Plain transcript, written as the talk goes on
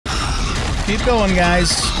keep going,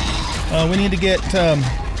 guys. We need to get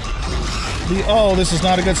oh, this is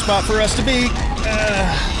not a good spot for us to be.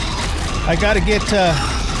 I gotta get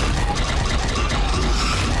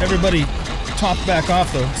everybody topped back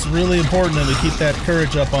off, though. It's really important that we keep that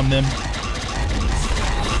courage up on them.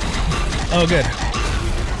 Oh, good.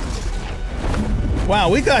 Wow,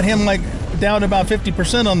 we got him like down about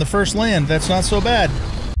 50% on the first land. That's not so bad.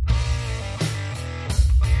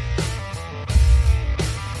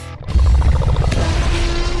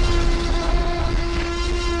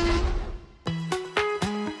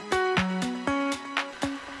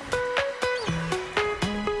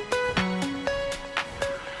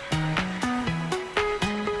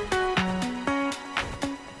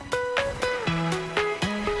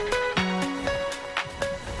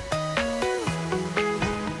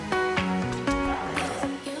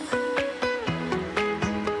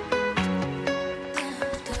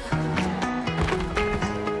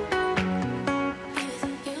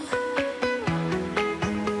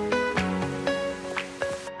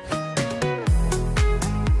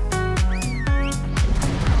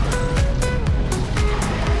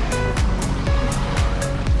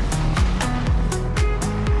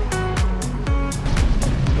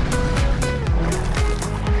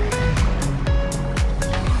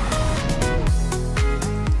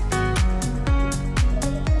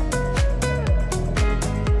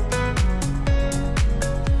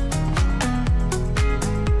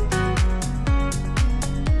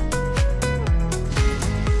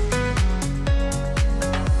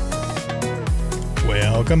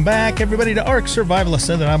 Welcome back, everybody, to Ark Survivalist,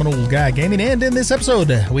 and I'm an old guy gaming, and in this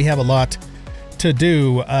episode, we have a lot to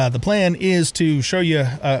do. The plan is to show you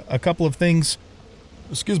a couple of things,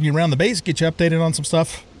 around the base, get you updated on some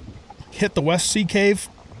stuff, hit the West Sea Cave,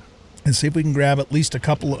 and see if we can grab at least a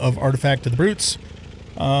couple of Artifact of the Brutes.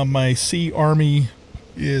 My Sea Army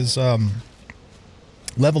is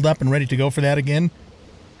leveled up and ready to go for that again.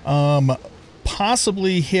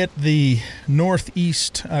 Possibly hit the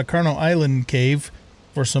northeast Carno Island Cave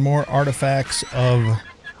for some more artifacts of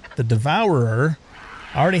the Devourer.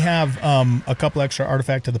 I already have a couple extra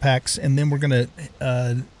Artifact of the Packs, and then we're going to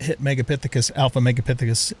hit Megapithecus, Alpha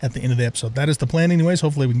Megapithecus at the end of the episode. That is the plan anyways.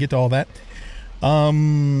 Hopefully we can get to all that.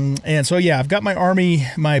 And so, yeah, I've got my army,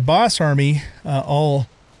 my boss army, all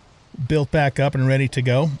built back up and ready to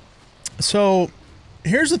go. So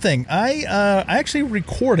here's the thing. I actually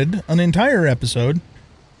recorded an entire episode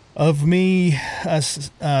of me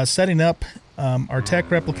setting up our tech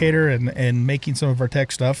replicator and making some of our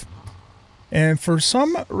tech stuff. And for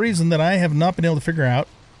some reason that I have not been able to figure out,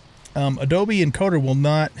 Adobe Encoder will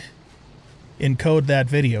not encode that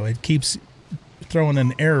video. It keeps throwing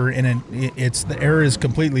an error, and the error is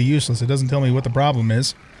completely useless. It doesn't tell me what the problem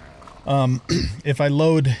is. If I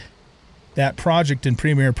load that project in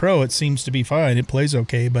Premiere Pro, it seems to be fine. It plays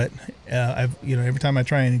okay, but every time I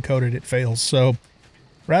try and encode it, it fails. So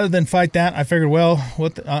rather than fight that, I figured, well,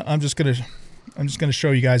 I'm just gonna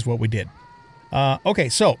show you guys what we did. Okay,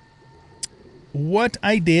 so what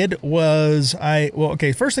I did was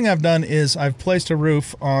first thing I've done is I've placed a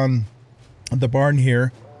roof on the barn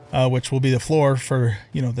here, which will be the floor for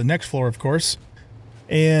the next floor, of course.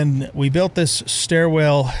 And we built this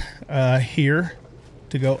stairwell here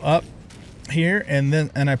to go up here,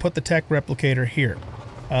 and I put the tech replicator here.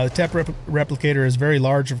 The tech replicator is very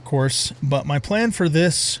large, of course, but my plan for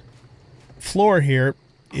this floor here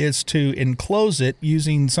is to enclose it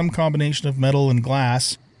using some combination of metal and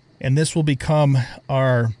glass, and this will become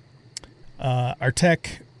our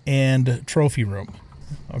tech and trophy room.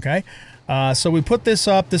 Okay, so we put this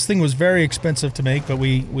up. This thing was very expensive to make, but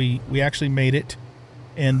we actually made it,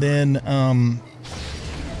 and then I'm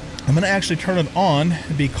going to actually turn it on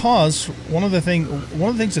because one of the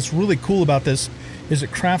things that's really cool about this is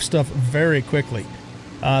it crafts stuff very quickly.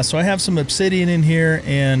 So I have some obsidian in here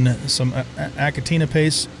and some acatina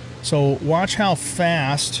paste. So watch how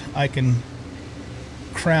fast I can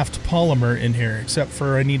craft polymer in here, except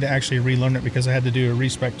for I need to actually relearn it because I had to do a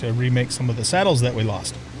respec to remake some of the saddles that we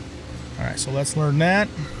lost. All right, so let's learn that.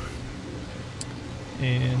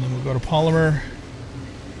 And then we'll go to polymer.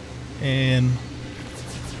 And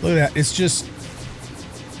look at that.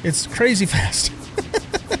 It's crazy fast.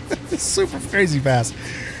 It's super crazy fast.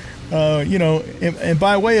 And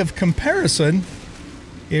by way of comparison,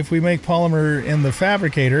 if we make polymer in the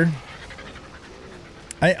fabricator,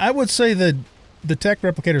 I would say that the tech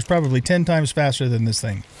replicator is probably 10 times faster than this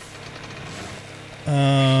thing.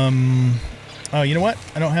 Oh, you know what?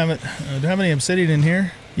 I don't have it. Do I have any obsidian in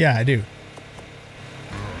here? Yeah, I do.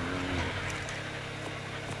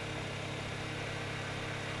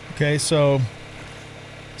 Okay, so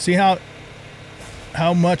see how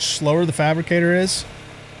how much slower the fabricator is.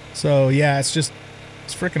 So yeah, it's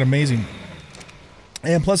freaking amazing.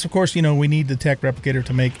 And plus, of course, you know, we need the tech replicator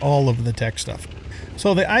to make all of the tech stuff.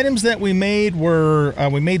 So the items that we made were,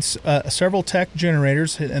 we made several tech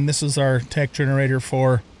generators, and this is our tech generator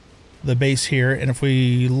for the base here. And if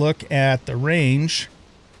we look at the range,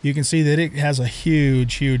 you can see that it has a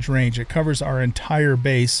huge, huge range. It covers our entire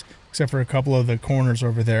base, except for a couple of the corners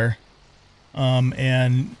over there.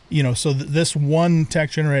 And, you know, so this one tech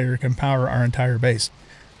generator can power our entire base.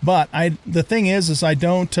 But the thing is I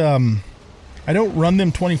don't run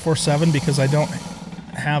them 24/7 because I don't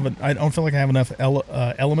feel like I have enough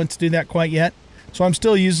element to do that quite yet. So I'm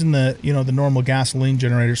still using the, you know, the normal gasoline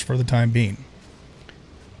generators for the time being.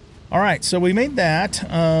 All right, so we made that.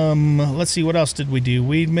 Let's see, what else did we do?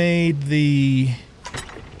 We made the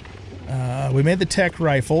tech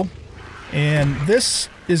rifle, and this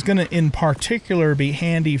is going to, in particular, be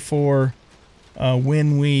handy for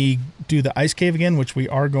when we do the ice cave again, which we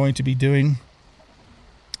are going to be doing,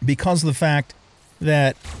 because of the fact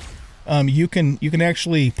that you can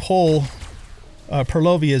actually pull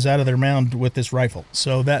Perlovias out of their mound with this rifle.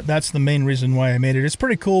 So that's the main reason why I made it. It's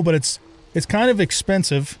pretty cool, but it's kind of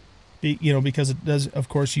expensive, you know, because it does, of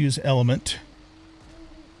course, use element.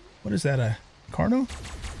 What is that, a Carno?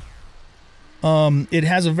 It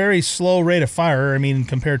has a very slow rate of fire, I mean,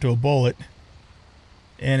 compared to a bullet.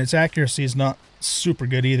 And its accuracy is not super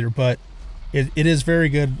good either, but it is very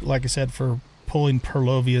good, like I said, for pulling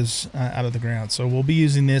Perlovias out of the ground. So we'll be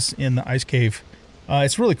using this in the ice cave.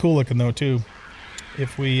 It's really cool looking, though, too.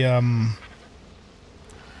 If we...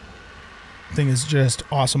 thing is just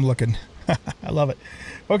awesome looking. I love it.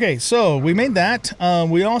 Okay, so we made that.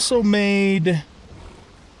 We also made...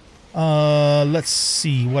 let's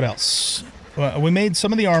see, what else? We made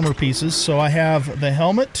some of the armor pieces. So I have the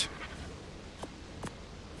helmet.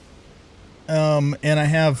 And I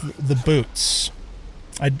have the boots.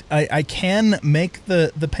 I can make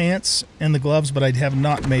the pants and the gloves, but I have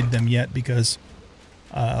not made them yet because,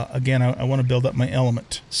 again, I want to build up my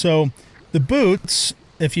element. So the boots,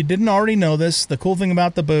 if you didn't already know this, the cool thing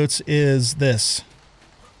about the boots is this.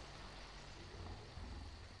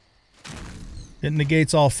 It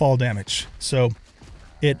negates all fall damage. So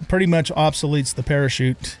it pretty much obsoletes the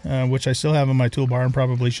parachute, which I still have in my toolbar and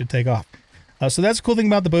probably should take off. So that's the cool thing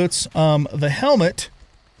about the boots. The helmet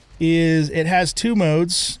it has two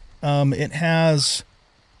modes. It has,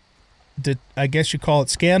 I guess you call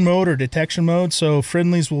it scan mode or detection mode. So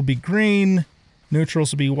friendlies will be green,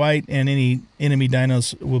 neutrals will be white, and any enemy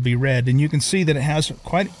dinos will be red. And you can see that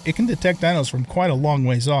it can detect dinos from quite a long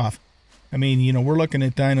ways off. I mean, you know, we're looking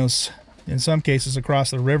at dinos in some cases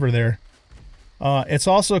across the river there. It's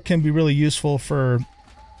also can be really useful for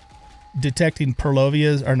detecting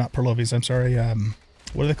Perlovias, or not Perlovias, I'm sorry,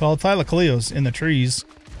 what are they called? Thylacoleos in the trees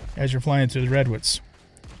as you're flying through the redwoods.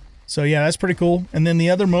 So yeah, that's pretty cool. And then the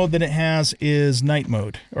other mode that it has is night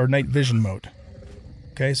mode, or night vision mode.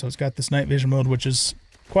 Okay, so it's got this night vision mode, which is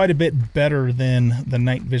quite a bit better than the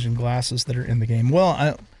night vision glasses that are in the game. Well,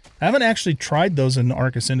 I haven't actually tried those in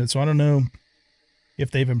Ark Ascended, so I don't know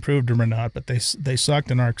if they've improved them or not, but they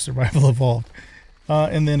sucked in Ark Survival Evolved.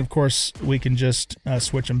 And then, of course, we can just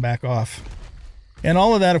switch them back off. And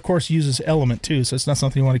all of that, of course, uses element, too, so it's not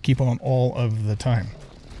something you want to keep on all of the time.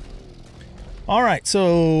 All right,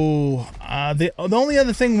 so the only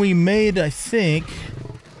other thing we made, I think...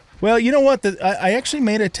 Well, you know what? I actually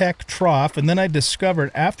made a tech trough, and then I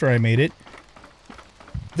discovered after I made it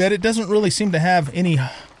that it doesn't really seem to have any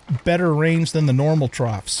better range than the normal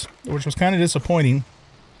troughs, which was kind of disappointing.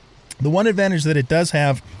 The one advantage that it does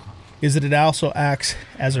have is that it also acts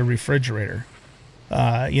as a refrigerator.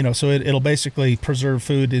 You know, so it'll basically preserve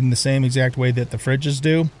food in the same exact way that the fridges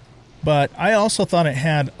do. But I also thought it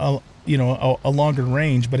had a longer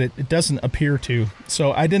range, but it doesn't appear to.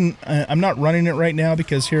 So I'm not running it right now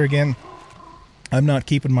because here again, I'm not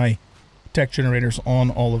keeping my tech generators on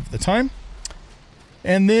all of the time.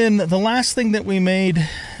 And then the last thing that we made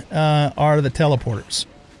are the teleporters.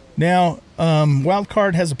 Now,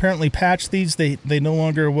 Wildcard has apparently patched these. They no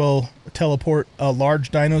longer will teleport large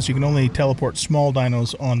dinos. You can only teleport small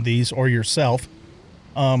dinos on these or yourself.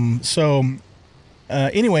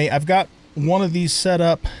 Anyway, I've got one of these set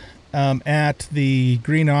up at the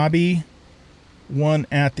Green Obby, one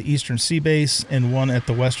at the Eastern Sea Base, and one at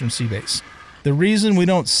the Western Sea Base. The reason we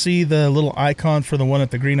don't see the little icon for the one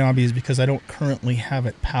at the Green Obby is because I don't currently have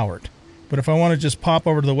it powered. But if I want to just pop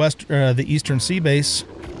over to the Eastern Sea Base,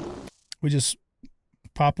 we just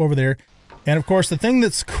pop over there. And of course, the thing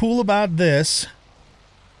that's cool about this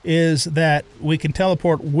is that we can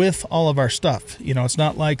teleport with all of our stuff. You know, it's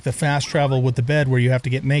not like the fast travel with the bed where you have to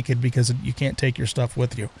get naked because you can't take your stuff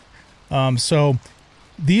with you. So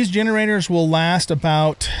these generators will last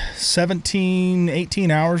about 17,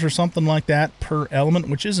 18 hours or something like that per element,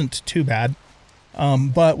 which isn't too bad.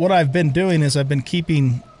 But what I've been doing is I've been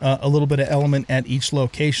keeping a little bit of element at each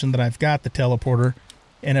location that I've got the teleporter.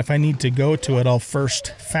 And if I need to go to it, I'll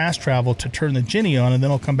first fast travel to turn the Genie on, and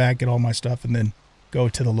then I'll come back, get all my stuff, and then go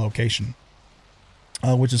to the location.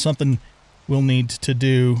 Which is something we'll need to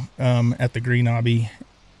do at the Green Obby.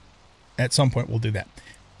 At some point, we'll do that.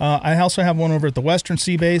 I also have one over at the Western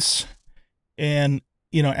Sea Base. And,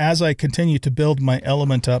 you know, as I continue to build my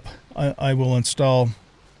element up, I will install,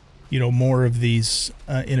 you know, more of these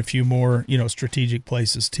in a few more, you know, strategic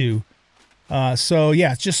places too. So,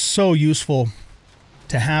 yeah, it's just so useful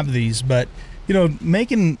to have these, but you know,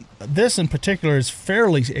 making this in particular is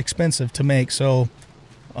fairly expensive to make, so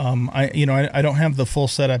I don't have the full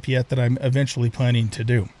setup yet that I'm eventually planning to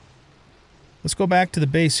do. Let's go back to the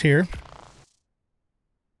base here,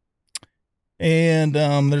 and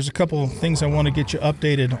there's a couple of things I want to get you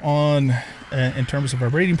updated on in terms of our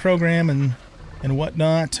raiding program and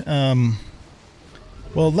whatnot.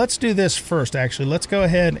 Well, let's do this first. Actually, let's go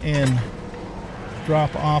ahead and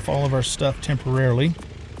drop off all of our stuff temporarily.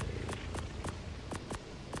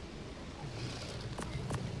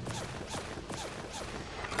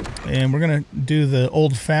 And we're going to do the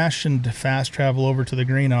old-fashioned fast travel over to the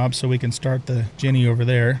Green Ob so we can start the Genie over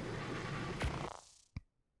there.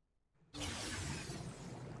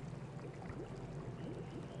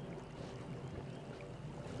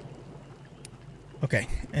 Okay,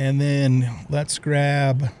 and then let's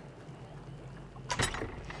grab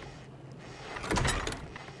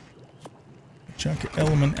chunk of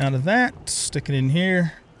element out of that, stick it in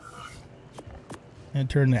here, and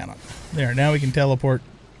turn that on. There, now we can teleport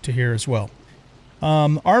to here as well.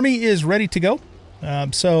 Army is ready to go.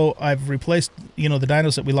 So I've replaced, you know, the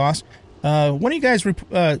dinos that we lost. One of you guys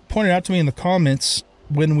pointed out to me in the comments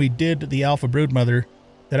when we did the Alpha Broodmother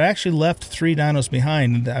that I actually left 3 dinos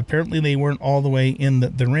behind. Apparently they weren't all the way in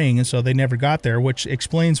the ring, and so they never got there, which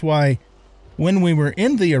explains why when we were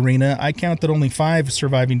in the arena, I counted only 5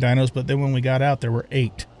 surviving dinos, but then when we got out, there were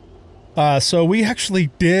 8. So we actually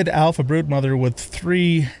did Alpha Broodmother with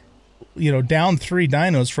 3, you know, down 3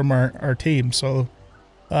 dinos from our team. So,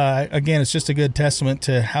 again, it's just a good testament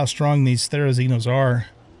to how strong these Therazinos are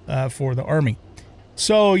for the Army.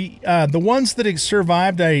 So, the ones that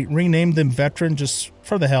survived, I renamed them Veteran just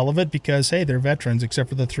for the hell of it because, hey, they're veterans, except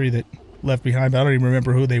for the 3 that left behind. I don't even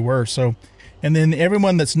remember who they were. So, and then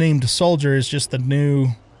everyone that's named Soldier is just the new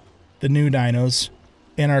dinos.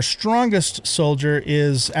 And our strongest soldier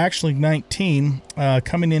is actually 19,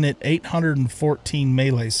 coming in at 814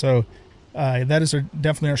 melee. So that is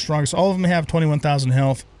definitely our strongest. All of them have 21,000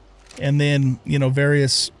 health. And then, you know,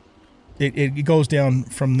 various, it goes down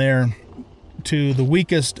from there to the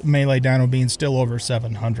weakest melee dino being still over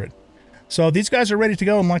 700. So these guys are ready to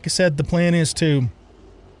go. And like I said, the plan is to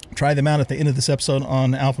try them out at the end of this episode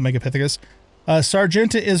on Alpha Megapithecus.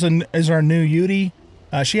 Sargenta is our new Yudi.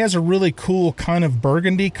 She has a really cool kind of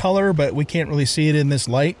burgundy color, but we can't really see it in this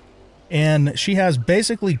light. And she has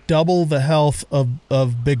basically double the health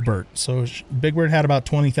of Big Bird. So Big Bird had about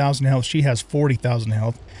 20,000 health. She has 40,000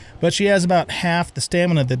 health. But she has about half the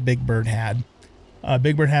stamina that Big Bird had.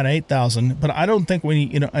 Big Bird had 8,000. But I don't think we,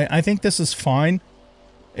 you know, I think this is fine.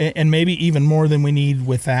 And maybe even more than we need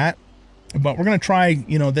with that. But we're going to try,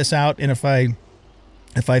 you know, this out. And if I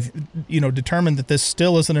you know, determine that this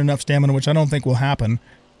still isn't enough stamina, which I don't think will happen,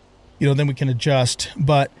 you know, then we can adjust.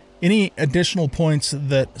 But any additional points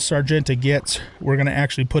that Sargenta gets, we're going to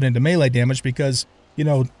actually put into melee damage because, you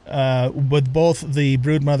know, with both the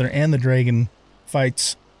Broodmother and the Dragon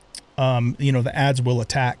fights, you know, the adds will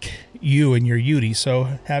attack you and your Yudi.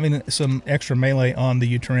 So having some extra melee on the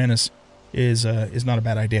Uteranus is not a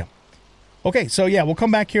bad idea. Okay, so yeah, we'll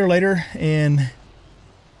come back here later and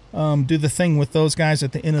do the thing with those guys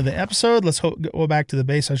at the end of the episode. Let's go back to the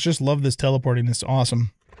base. I just love this teleporting. It's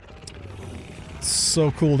awesome. It's so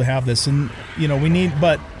cool to have this. And, you know, we need,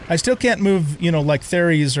 but I still can't move, you know, like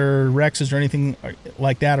Theres or Rexes or anything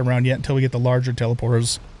like that around yet until we get the larger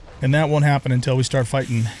teleporters. And that won't happen until we start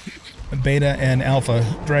fighting Beta and Alpha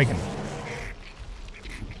Dragon.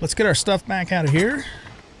 Let's get our stuff back out of here.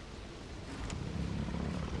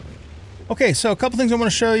 Okay, so a couple things I want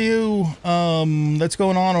to show you that's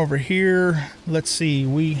going on over here. Let's see,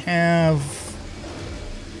 we have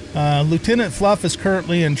Lieutenant Fluff is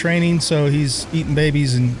currently in training, so he's eating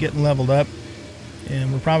babies and getting leveled up.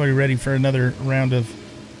 And we're probably ready for another round of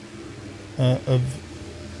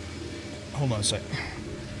hold on a sec.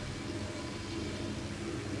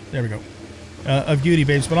 There we go. Of Beauty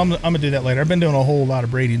Babes, but I'm going to do that later. I've been doing a whole lot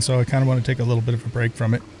of breeding, so I kind of want to take a little bit of a break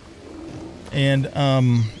from it. And,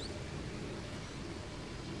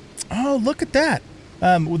 oh, look at that.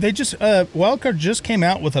 They just, Wildcard just came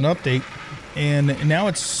out with an update, and now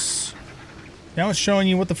it's showing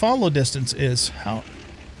you what the follow distance is. How,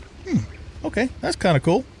 okay, that's kind of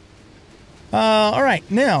cool. All right,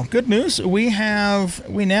 now, good news. We now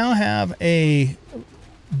have a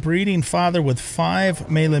breeding father with 5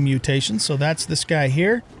 melee mutations, so that's this guy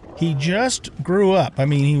here. He just grew up. I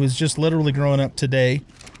mean, he was just literally growing up today.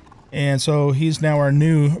 And so he's now our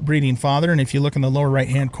new breeding father. And if you look in the lower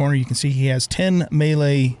right-hand corner, you can see he has 10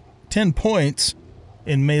 points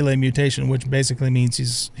in melee mutation, which basically means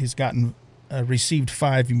he's gotten received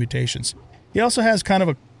 5 mutations. He also has kind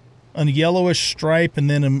of a yellowish stripe and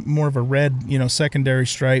then more of a red, secondary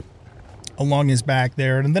stripe along his back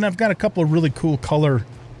there. And then I've got a couple of really cool color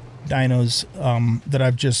dinos that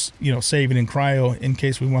I've just, saving in cryo in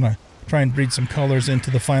case we want to try and breed some colors into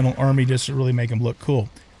the final army just to really make them look cool.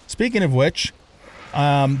 Speaking of which,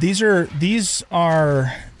 these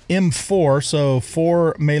are M4, so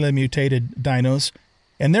 4 melee mutated dinos,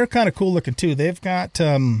 and they're kind of cool looking too. They've got,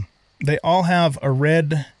 they all have a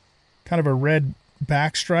red, kind of a red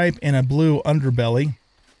back stripe and a blue underbelly,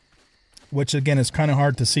 which again is kind of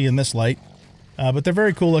hard to see in this light, but they're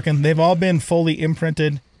very cool looking. They've all been fully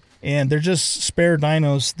imprinted, and they're just spare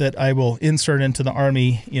dinos that I will insert into the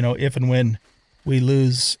army, if and when we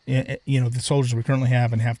lose, the soldiers we currently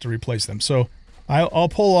have and have to replace them. So I'll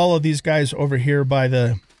pull all of these guys over here by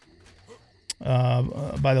the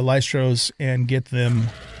Lystros and get them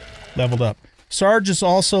leveled up. Sarge is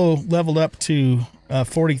also leveled up to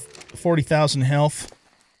 40,000 health.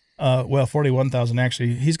 Well, 41,000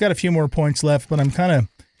 actually. He's got a few more points left, but I'm kind of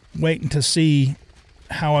waiting to see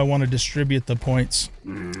how I want to distribute the points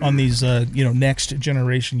on these, next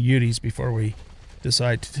generation Uties before we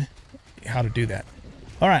decide how to do that.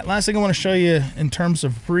 All right, last thing I want to show you in terms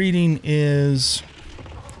of breeding is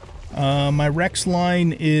my Rex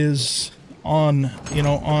line is on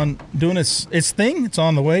doing its thing. It's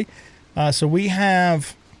on the way. So we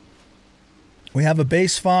have a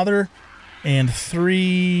base father and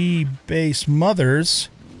 3 base mothers,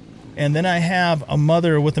 and then I have a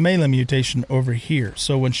mother with a melee mutation over here.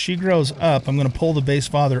 So when she grows up, I'm going to pull the base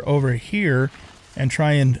father over here and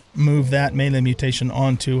try and move that melee mutation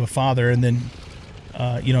onto a father, and then,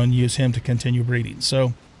 and use him to continue breeding.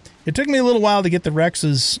 So it took me a little while to get the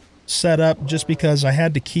Rexes set up, just because I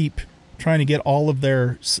had to keep trying to get all of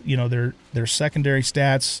their, their secondary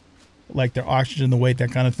stats, like their oxygen, the weight,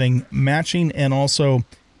 that kind of thing, matching, and also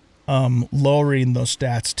lowering those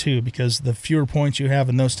stats too, because the fewer points you have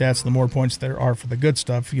in those stats, the more points there are for the good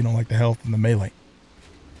stuff, like the health and the melee.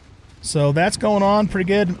 So that's going on pretty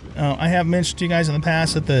good. I have mentioned to you guys in the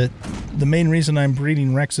past that the main reason I'm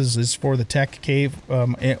breeding Rexes is for the tech cave,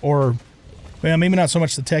 or, well, maybe not so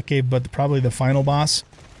much the tech cave, but probably the final boss.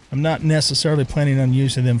 I'm not necessarily planning on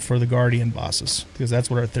using them for the Guardian bosses, because that's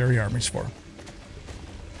what our Theory Army's for.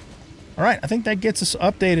 Alright, I think that gets us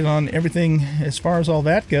updated on everything as far as all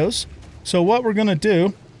that goes. So what we're going to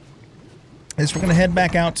do is we're going to head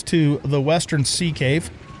back out to the Western Sea Cave.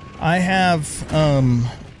 I have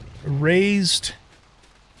raised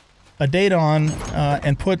a Daedon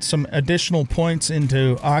and put some additional points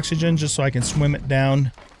into oxygen just so I can swim it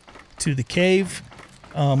down to the cave.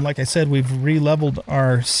 Like I said, we've re-leveled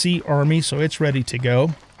our Sea Army, so it's ready to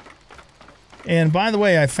go. And by the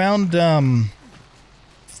way, I found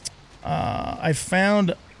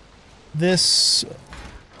this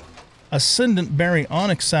Ascendant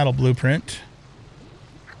Baryonyx saddle blueprint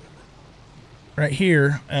right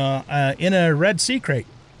here in a red sea crate.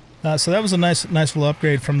 So that was a nice little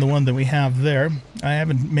upgrade from the one that we have there. I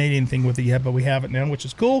haven't made anything with it yet, but we have it now, which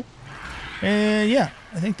is cool. And yeah,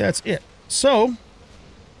 I think that's it. So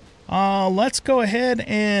let's go ahead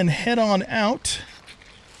and head on out.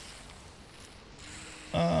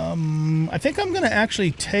 I think I'm going to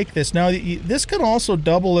actually take this. Now, this can also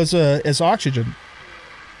double as oxygen.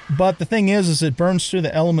 But the thing is it burns through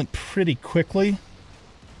the element pretty quickly.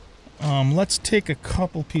 Let's take a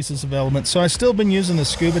couple pieces of element. So I've still been using the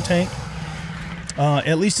scuba tank,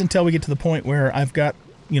 at least until we get to the point where I've got,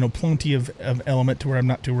 plenty of element to where I'm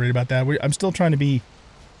not too worried about that. I'm still trying to be,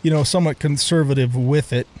 somewhat conservative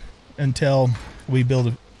with it until we build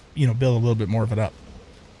a little bit more of it up.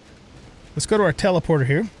 Let's go to our teleporter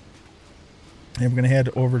here. And we're going to head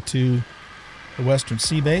over to the Western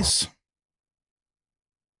Sea Base.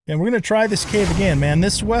 And we're going to try this cave again, man.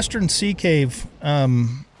 This Western Sea Cave,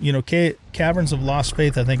 Caverns of Lost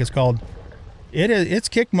Faith, I think it's called. It's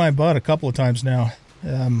kicked my butt a couple of times now.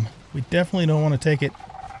 We definitely don't want to take it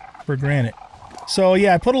for granted. So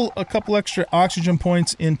yeah, I put a couple extra oxygen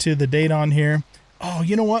points into the Daedon here. Oh,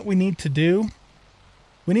 you know what we need to do?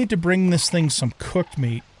 We need to bring this thing some cooked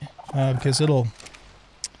meat because it'll...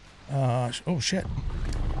 oh shit.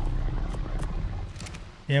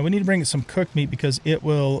 Yeah, we need to bring it some cooked meat because it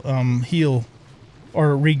will heal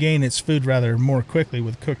or regain its food rather more quickly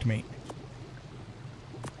with cooked meat.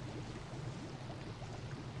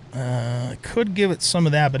 I could give it some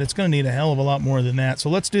of that, but it's going to need a hell of a lot more than that. So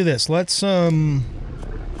let's do this. Let's, why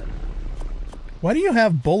do you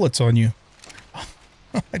have bullets on you?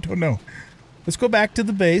 I don't know. Let's go back to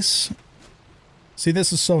the base. See,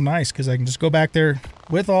 this is so nice because I can just go back there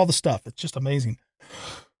with all the stuff. It's just amazing.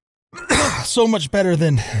 So much better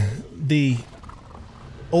than the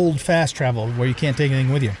old fast travel where you can't take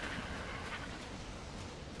anything with you.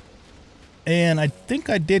 And I think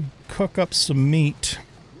I did cook up some meat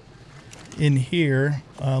in here.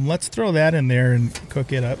 Let's throw that in there and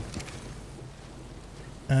cook it up.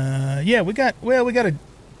 Yeah, we got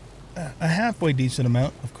a halfway decent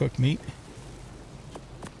amount of cooked meat.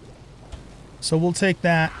 So we'll take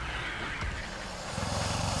that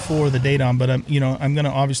for the Daedon, but I'm going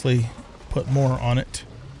to obviously put more on it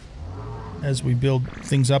as we build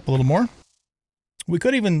things up a little more. We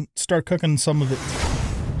could even start cooking some of it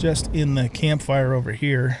just in the campfire over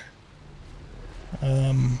here.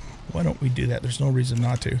 Why don't we do that? There's no reason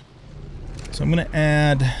not to. So I'm going to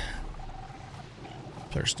add...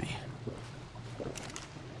 Thirsty.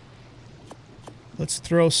 Let's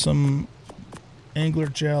throw some angler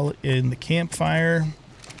gel in the campfire.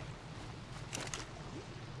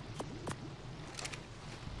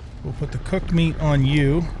 We'll put the cooked meat on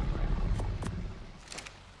you.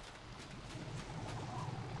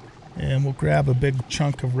 And we'll grab a big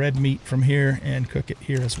chunk of red meat from here and cook it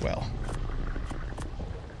here as well.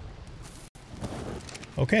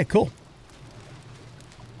 Okay, cool.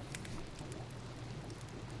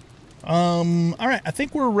 Alright, I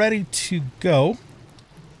think we're ready to go.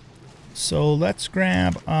 So let's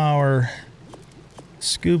grab our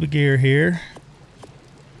scuba gear here.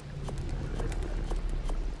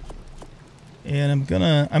 And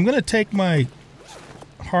I'm gonna take my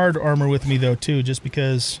hard armor with me though too, just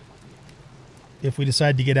because if we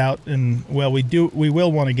decide to get out and, well, we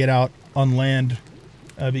will want to get out on land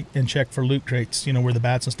and check for loot crates, you know, where the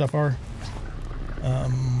bats and stuff are.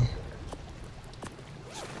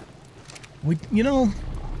 We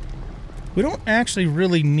don't actually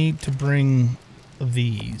really need to bring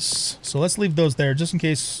these. So let's leave those there just in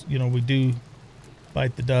case, you know, we do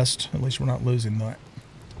bite the dust. At least we're not losing that.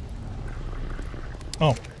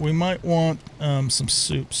 Oh, we might want some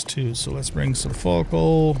soups too. So let's bring some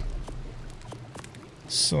focal,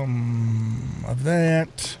 some of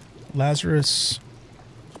that, Lazarus,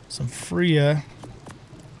 some Freya,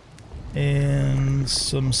 and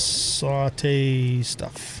some saute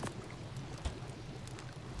stuff.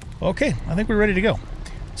 Okay, I think we're ready to go.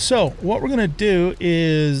 So, what we're going to do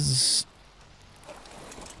is...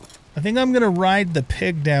 I think I'm going to ride the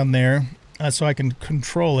pig down there so I can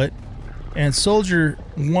control it. And Soldier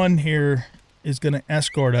 1 here is going to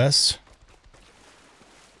escort us.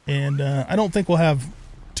 And I don't think we'll have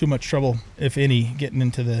too much trouble, if any, getting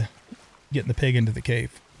the pig into the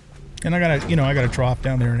cave. And I got a trough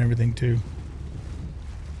down there and everything too.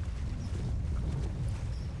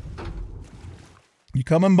 You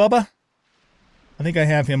coming, Bubba? I think I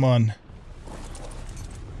have him on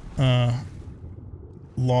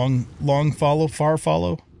long follow, far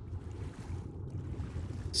follow.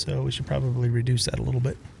 So we should probably reduce that a little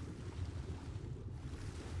bit.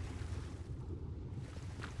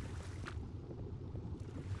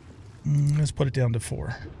 Let's put it down to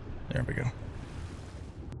 4. There we go.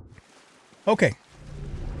 Okay.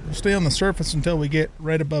 We'll stay on the surface until we get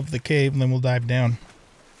right above the cave, and then we'll dive down.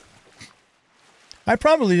 I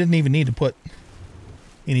probably didn't even need to put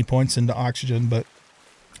any points into oxygen, but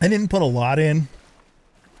I didn't put a lot in.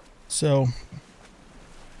 So,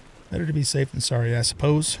 better to be safe than sorry, I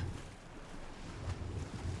suppose.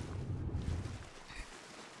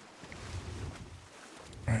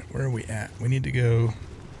 Alright, where are we at? We need to go...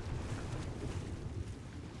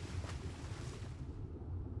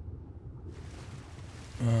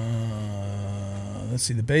 let's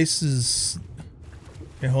see, the base is...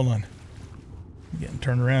 Okay, hold on. I'm getting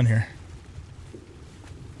turned around here.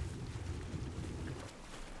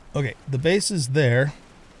 Okay, the base is there.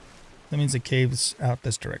 That means the cave is out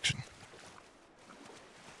this direction.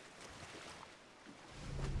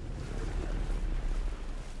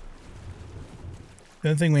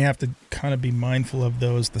 The other thing we have to kind of be mindful of,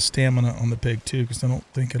 though, is the stamina on the pig, too, because I don't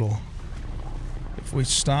think it'll... If we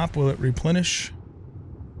stop, will it replenish?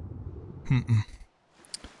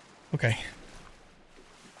 Okay.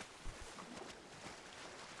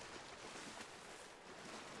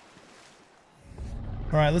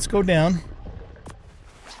 All right, let's go down.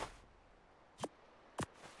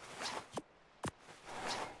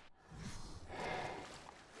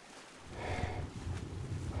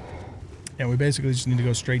 Yeah, we basically just need to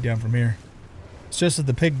go straight down from here. It's just that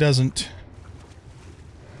the pig doesn't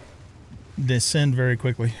descend very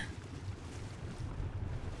quickly.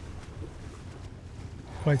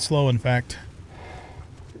 Quite slow, in fact.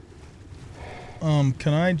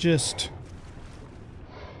 Can I just...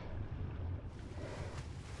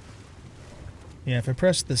 Yeah, if I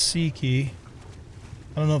press the C key,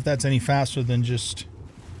 I don't know if that's any faster than just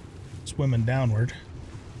swimming downward.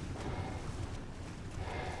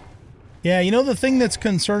 Yeah, you know, the thing that's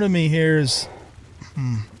concerning me here is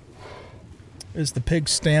the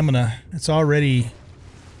pig's stamina. It's already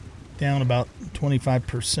down about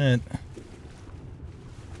 25%.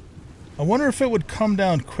 I wonder if it would come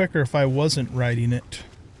down quicker if I wasn't riding it.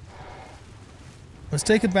 Let's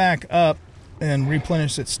take it back up and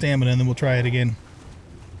replenish its stamina, and then we'll try it again.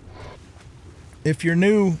 If you're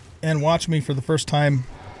new and watch me for the first time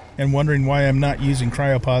and wondering why I'm not using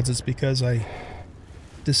cryopods, it's because I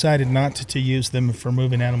decided not to use them for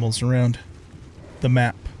moving animals around the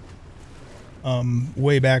map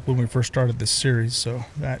way back when we first started this series, so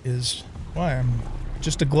that is why I'm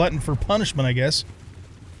just a glutton for punishment, I guess.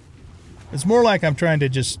 It's more like I'm trying to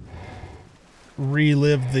just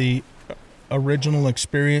relive the original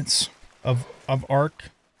experience of Ark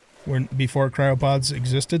before cryopods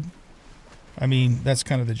existed. I mean, that's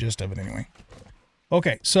kind of the gist of it anyway.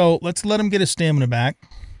 Okay, so let's let him get his stamina back.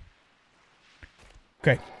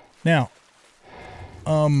 Okay, now,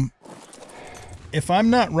 if I'm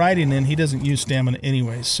not riding in, he doesn't use stamina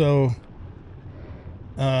anyway, so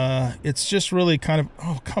it's just really kind of...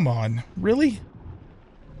 Oh, come on. Really?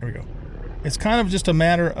 There we go. It's kind of just a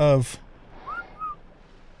matter of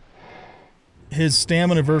his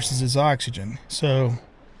stamina versus his oxygen. So,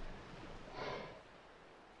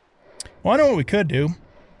 well, I know what we could do.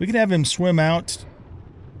 We could have him swim out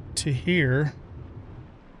to here.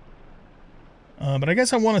 But I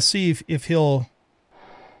guess I want to see if he'll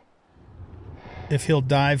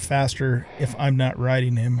dive faster if I'm not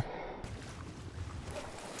riding him.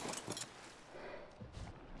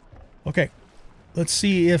 Okay. Let's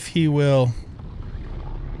see if he will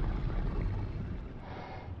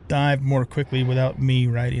dive more quickly without me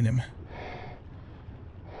riding him.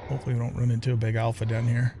 Hopefully we don't run into a big alpha down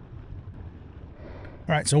here.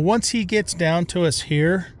 Alright, so once he gets down to us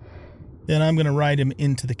here, then I'm going to ride him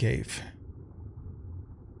into the cave.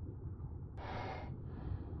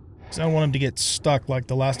 Because I don't want him to get stuck like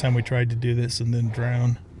the last time we tried to do this and then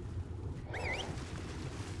drown.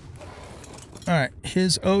 Alright,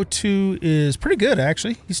 his O2 is pretty good,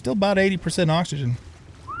 actually. He's still about 80% oxygen.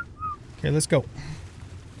 Okay, let's go.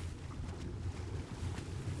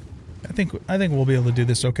 I think we'll be able to do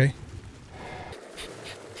this okay.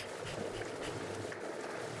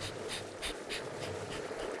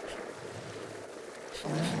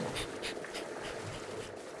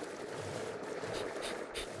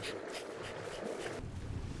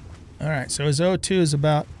 Alright, so his O2 is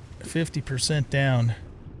about 50% down.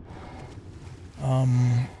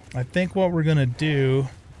 I think what we're gonna do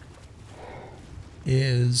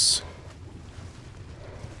is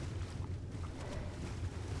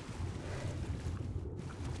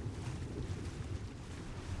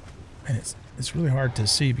and it's really hard to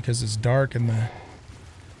see because it's dark and the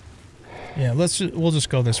yeah, we'll just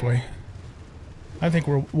go this way. I think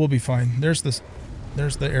we'll be fine. There's the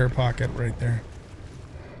air pocket right there.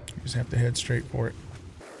 You just have to head straight for it.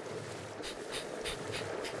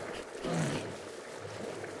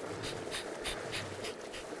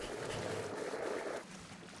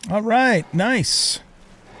 All right, nice.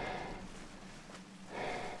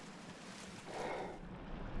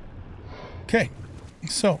 Okay,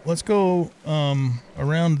 so let's go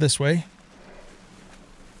around this way.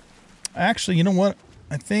 Actually, you know what?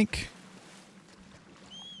 I think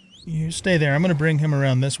you stay there. I'm going to bring him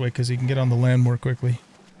around this way because he can get on the land more quickly.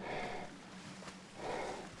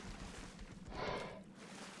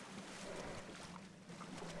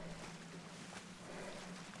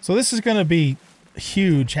 So this is going to be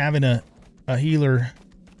huge, having a healing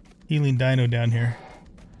dino down here.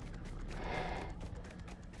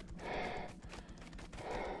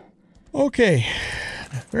 Okay,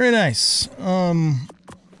 very nice.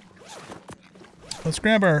 Let's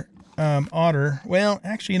grab our otter. Well,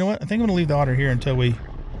 actually, you know what? I think I'm going to leave the otter here until we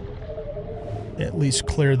at least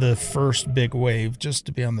clear the first big wave, just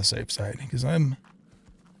to be on the safe side. Because I'm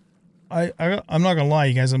not going to lie,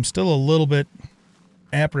 you guys, I'm still a little bit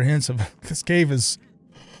apprehensive. This cave is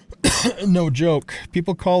no joke.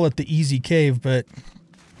 People call it the easy cave, but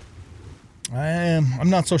I'm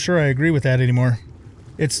not so sure I agree with that anymore.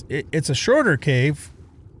 It's a shorter cave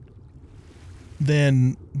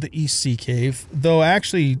than the East Sea Cave, though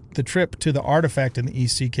actually the trip to the artifact in the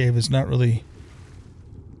East Sea Cave is not really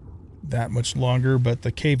that much longer, but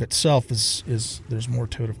the cave itself is there's more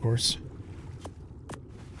to it, of course.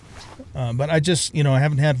 But I just, I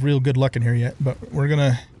haven't had real good luck in here yet, but we're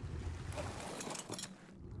gonna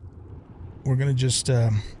just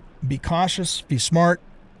be cautious, be smart,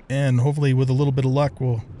 and hopefully with a little bit of luck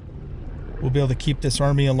we'll be able to keep this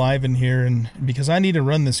army alive in here. And because I need to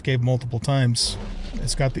run this cave multiple times,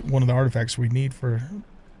 it's got one of the artifacts we need for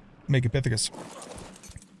Megapithecus.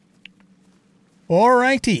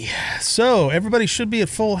 Alrighty, so everybody should be at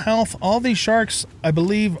full health. All these sharks, I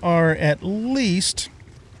believe, are at least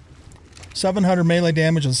 700 melee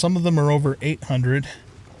damage, and some of them are over 800.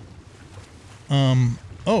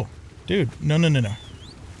 Oh, dude, no.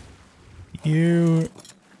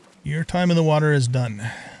 Your time in the water is done.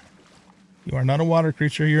 You are not a water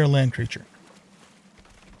creature, you're a land creature.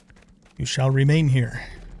 You shall remain here.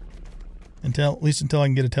 At least until I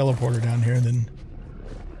can get a teleporter down here, and then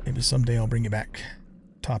maybe someday I'll bring you back.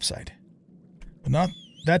 Topside. But not,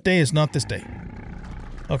 that day is not this day.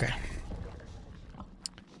 Okay.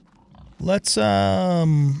 Let's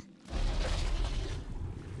run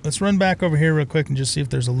back over here real quick and just see if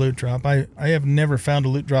there's a loot drop. I have never found a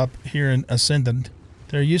loot drop here in Ascendant.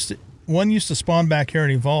 One used to spawn back here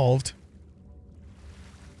and evolved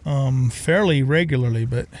fairly regularly,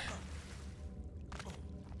 but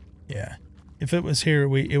yeah, if it was here,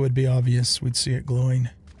 it would be obvious. We'd see it glowing.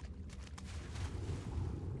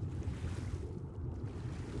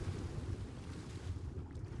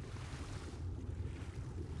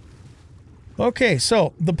 Okay,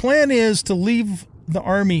 so the plan is to leave the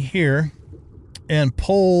army here and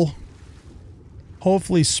pull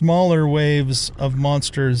hopefully smaller waves of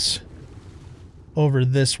monsters over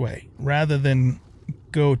this way rather than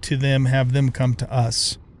go to them, have them come to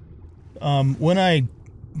us. When I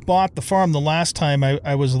bought the farm the last time,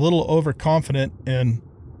 I was a little overconfident, and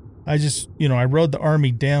I just, I rode the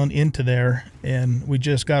army down into there and we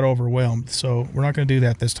just got overwhelmed. So we're not going to do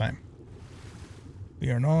that this time. We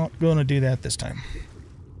are not going to do that this time.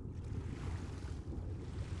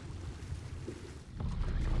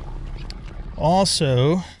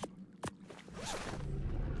 Also,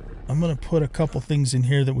 I'm going to put a couple things in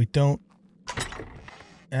here that we don't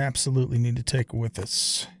absolutely need to take with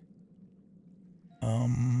us.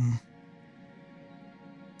 I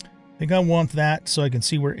think I want that so I can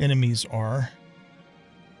see where enemies are.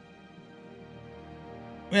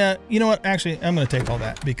 Yeah, you know what? Actually, I'm going to take all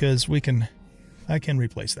that because I can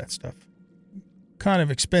replace that stuff. Kind of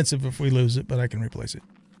expensive if we lose it, but I can replace it.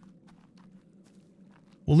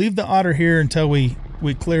 We'll leave the otter here until we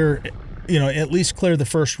clear, at least clear the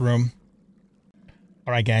first room.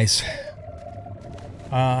 All right, guys.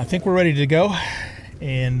 I think we're ready to go.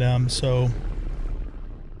 And so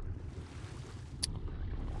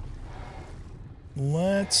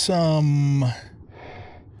let's oh,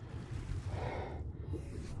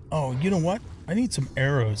 you know what? I need some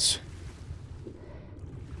arrows.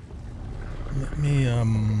 Let me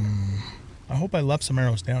I hope I left some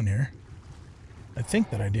arrows down here. I think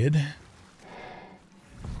that I did.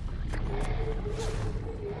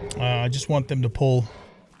 I just want them to pull,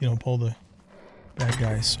 pull the bad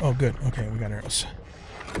guys. Oh, good. Okay, we got arrows.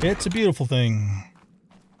 It's a beautiful thing.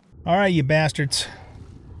 All right, you bastards.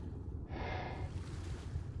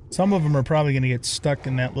 Some of them are probably going to get stuck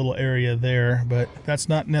in that little area there, but that's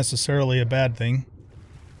not necessarily a bad thing.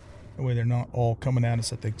 That way they're not all coming at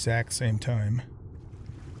us at the exact same time.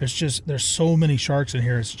 There's so many sharks in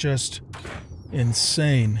here. It's just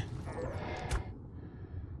insane.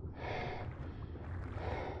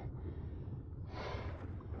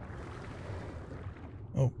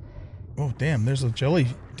 Oh, damn, there's a jelly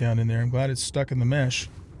down in there. I'm glad it's stuck in the mesh.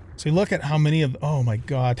 See, look at how many of... Oh, my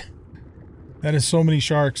God. That is so many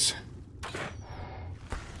sharks.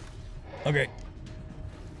 Okay.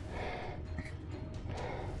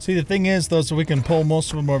 See, the thing is, though, so we can pull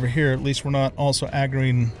most of them over here. At least we're not also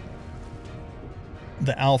aggroing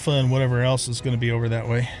the alpha and whatever else is going to be over that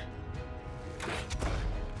way.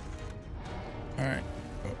 Alright.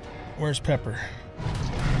 Where's Pepper?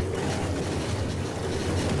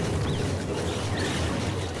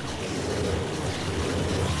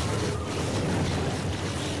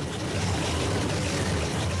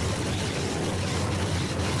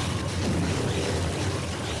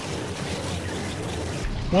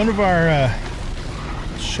 One of our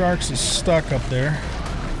sharks is stuck up there.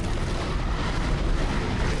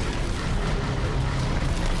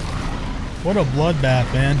 What a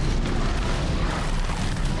bloodbath, man.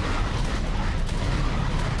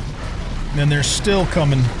 And they're still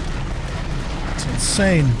coming. It's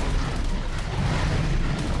insane.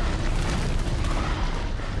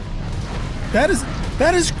 That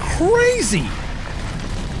is crazy.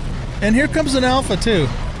 And here comes an alpha too.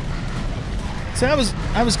 So I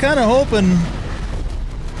was kind of hoping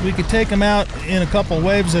we could take them out in a couple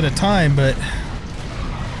waves at a time, but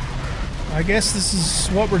I guess this is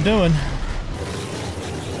what we're doing.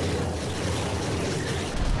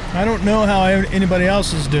 I don't know how anybody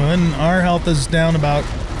else is doing. Our health is down about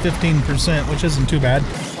 15%, which isn't too bad.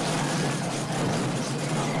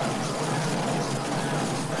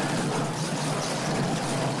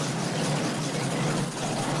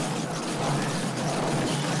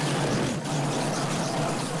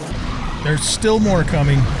 There's still more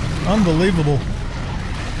coming. Unbelievable.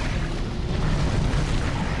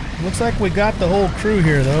 Looks like we got the whole crew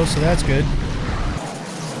here though, so that's good.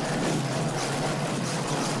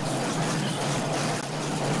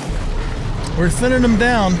 We're thinning them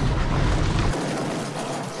down.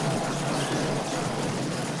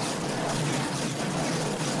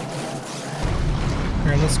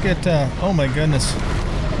 Here, let's get, oh my goodness.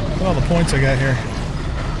 Look at all the points I got here.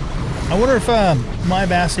 I wonder if my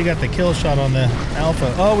Bassy got the kill shot on the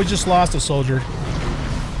alpha. Oh, we just lost a soldier.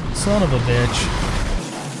 Son of a bitch.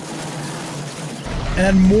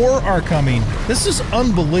 And more are coming. This is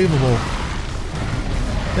unbelievable.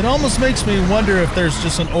 It almost makes me wonder if there's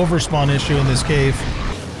just an overspawn issue in this cave.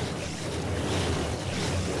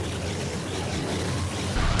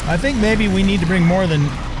 I think maybe we need to bring more than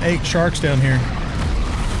 8 sharks down here.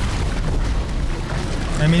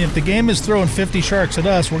 I mean, if the game is throwing 50 sharks at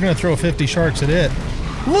us, we're going to throw 50 sharks at it.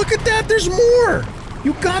 Look at that! There's more!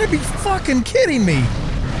 You gotta be fucking kidding me!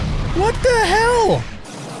 What the hell?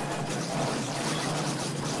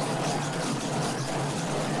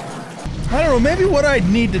 I don't know, maybe what I'd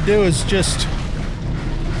need to do is just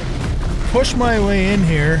push my way in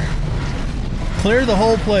here, clear the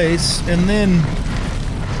whole place, and then,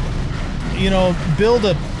 you know, build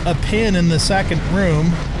a pin in the second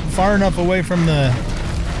room far enough away from the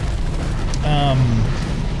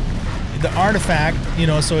artifact, you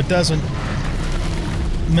know, so it doesn't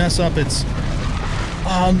mess up its...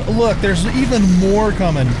 look, there's even more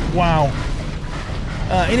coming. Wow.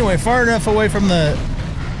 Anyway, far enough away from the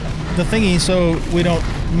thingy so we don't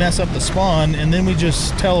mess up the spawn, and then we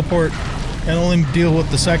just teleport and only deal with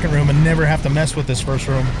the second room and never have to mess with this first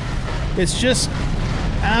room. It's just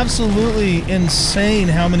absolutely insane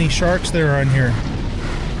how many sharks there are in here.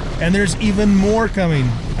 And there's even more coming.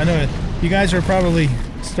 I know you guys are probably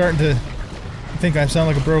starting to think I sound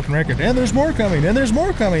like a broken record. And there's more coming, and there's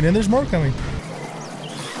more coming, and there's more coming.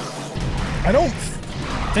 I don't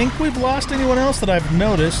think we've lost anyone else that I've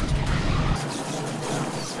noticed.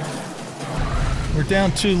 We're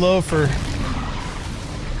down too low for...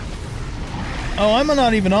 Oh, I'm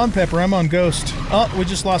not even on Pepper, I'm on Ghost. Oh, we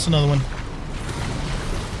just lost another one.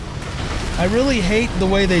 I really hate the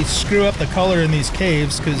way they screw up the color in these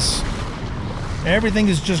caves, because everything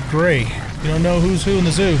is just gray. You don't know who's who in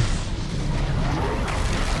the zoo.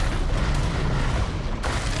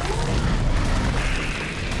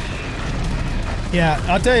 Yeah,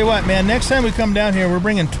 I'll tell you what, man, next time we come down here, we're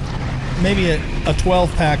bringing maybe a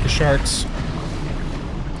 12-pack of sharks.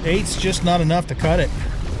 8's just not enough to cut it.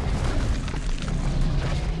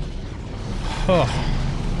 Oh,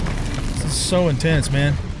 this is so intense,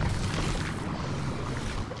 man.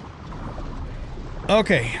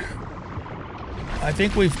 Okay. I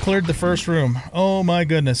think we've cleared the first room. Oh my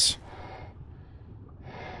goodness.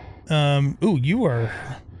 Ooh, you're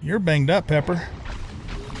banged up, Pepper.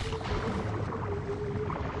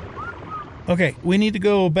 Okay, we need to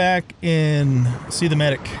go back and see the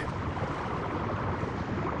medic.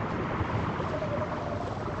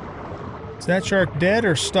 Is that shark dead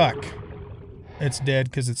or stuck? It's dead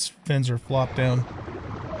because its fins are flopped down.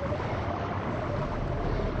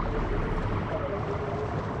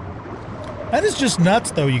 That is just nuts,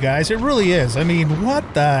 though, you guys. It really is. I mean,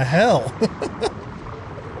 what the hell?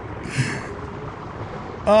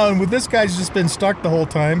 Oh, and with this guy's just been stuck the whole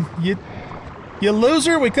time. You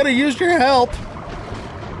loser, we could have used your help.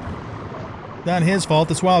 Not his fault,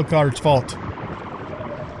 it's Wildcard's fault.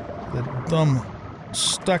 The dumb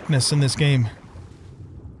stuckness in this game.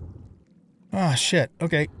 Ah, shit.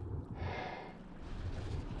 Okay.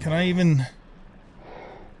 Can I even...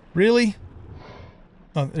 Really?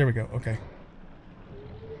 Oh, there we go. Okay.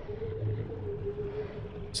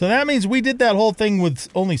 So that means we did that whole thing with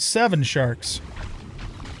only 7 sharks.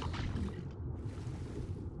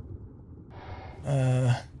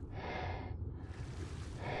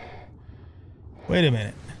 Wait a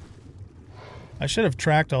minute. I should have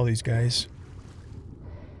tracked all these guys.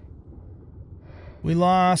 We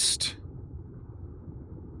lost...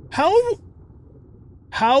 How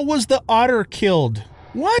was the otter killed?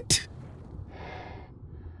 What?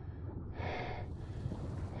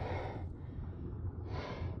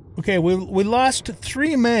 Okay, we lost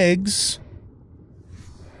 3 megs.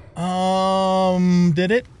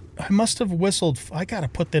 Did it? I must have whistled. I gotta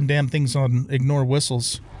put them damn things on ignore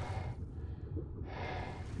whistles.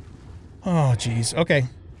 Oh, jeez. Okay.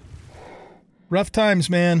 Rough times,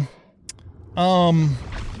 man.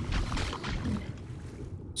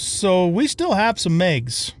 So we still have some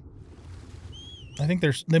megs. I think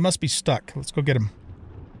they must be stuck. Let's go get them.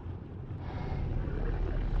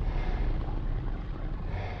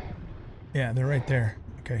 Yeah, they're right there.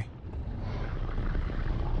 Okay.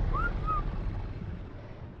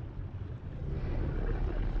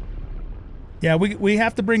 Yeah, we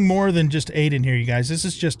have to bring more than just 8 in here, you guys. This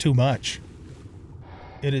is just too much.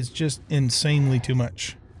 It is just insanely too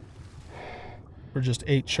much. For just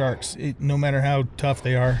 8 sharks, no matter how tough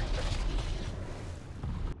they are.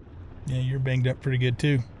 Yeah, you're banged up pretty good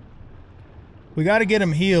too. We got to get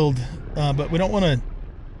them healed, but we don't want to.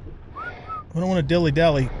 We don't want to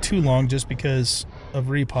dilly-dally too long just because of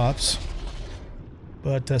repops.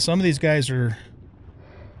 But some of these guys are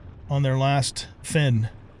on their last fin.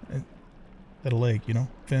 That a leg, you know?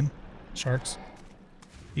 Fin. Sharks.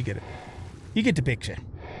 You get it. You get the picture.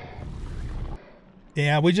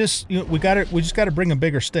 Yeah, we just got to bring a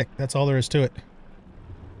bigger stick. That's all there is to it.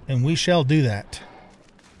 And we shall do that.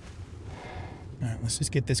 All right, let's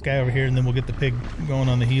just get this guy over here and then we'll get the pig going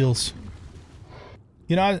on the heels.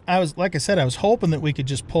 You know, I was, like I said, I was hoping that we could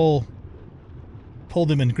just pull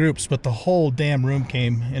them in groups, but the whole damn room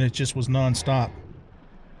came and it just was non-stop.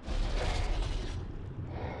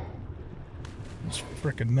 It's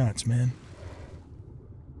frickin' nuts, man.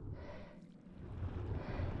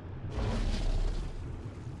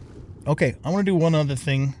 Okay, I want to do one other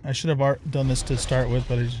thing. I should have done this to start with,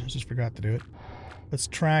 but I just forgot to do it. Let's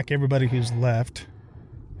track everybody who's left.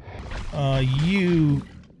 You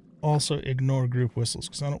also ignore group whistles,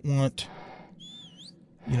 because I don't want,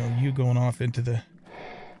 you know, you going off into the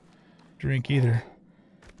drink either.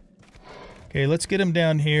 Okay, let's get him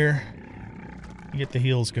down here and get the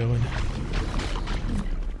heels going.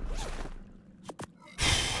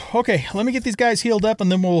 Okay, let me get these guys healed up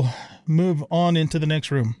and then we'll move on into the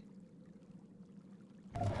next room.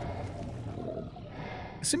 I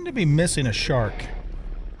seem to be missing a shark.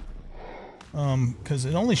 Because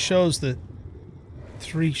it only shows that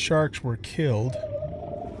 3 sharks were killed.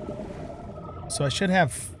 So I should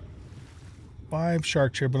have 5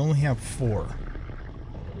 sharks here, but only have 4.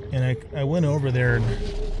 And I went over there and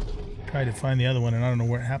tried to find the other one, and I don't know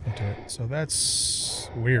what happened to it. So that's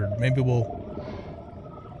weird. Maybe we'll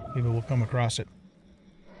come across it.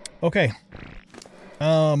 Okay.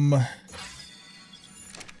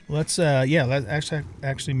 Let's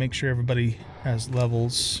actually make sure everybody has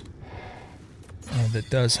levels that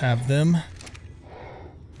does have them.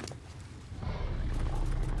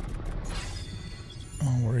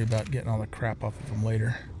 I'll worry about getting all the crap off of them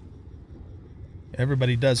later.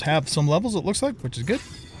 Everybody does have some levels, it looks like, which is good.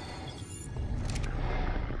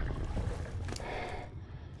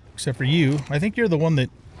 Except for you. I think you're the one that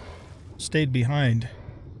stayed behind.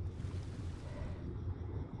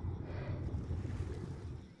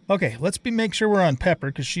 Okay, let's make sure we're on Pepper,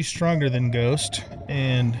 because she's stronger than Ghost.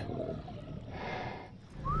 And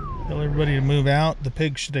tell everybody to move out. The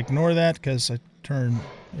pig should ignore that, because I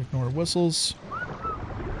ignore whistles.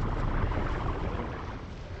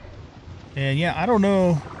 And yeah, I don't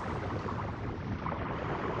know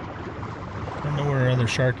where our other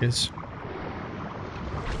shark is.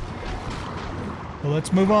 Well,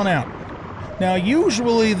 let's move on out. Now,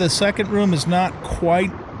 usually the second room is not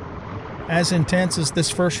quite as intense as this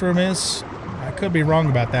first room is. I could be wrong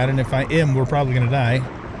about that, and if I am, we're probably going to die.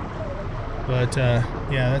 But,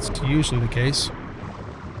 yeah, that's usually the case.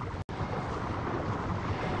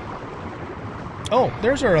 Oh,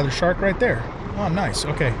 there's our other shark right there. Oh, nice.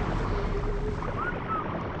 Okay.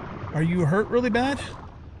 Are you hurt really bad?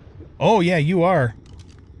 Oh, yeah, you are.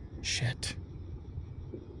 Shit.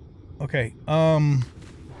 Okay,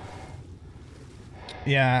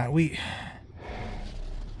 yeah, I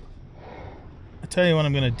tell you what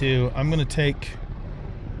I'm gonna do. I'm gonna take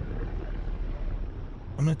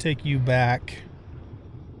you back.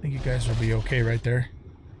 I think you guys will be okay right there.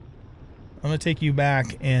 I'm gonna take you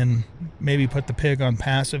back and maybe put the pig on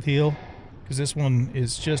passive heal, because this one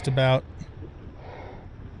is just about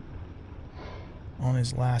on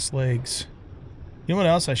his last legs. You know what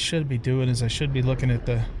else I should be doing is I should be looking at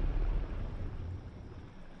the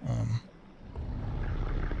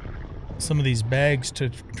some of these bags to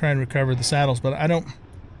try and recover the saddles, but I don't...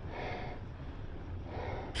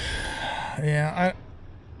 Yeah,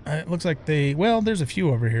 it looks like they... Well, there's a few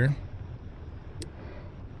over here.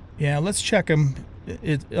 Yeah, let's check them.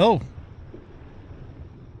 Oh!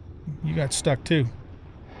 You got stuck too.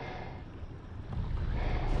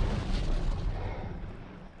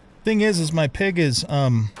 Thing is my pig is,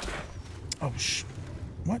 oh,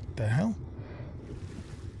 what the hell?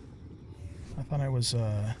 I thought I was,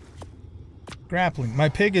 grappling. My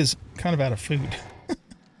pig is kind of out of food.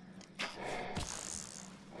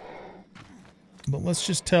 But let's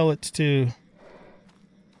just tell it to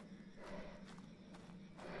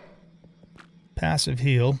passive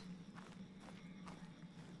heal.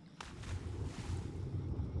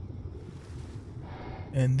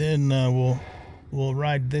 And then we'll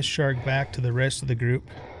ride this shark back to the rest of the group.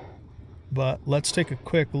 But let's take a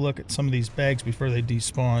quick look at some of these bags before they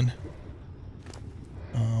despawn.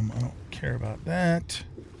 I don't care about that.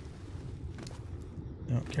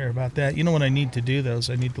 I don't care about that. You know what I need to do, though, is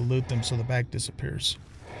I need to loot them so the bag disappears.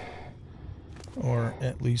 Or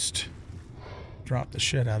at least drop the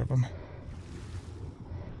shit out of them.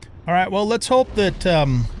 Alright, well, let's hope that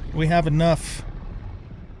we have enough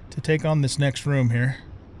to take on this next room here.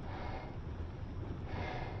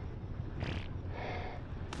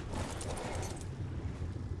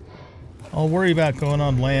 I'll worry about going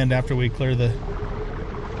on land after we clear the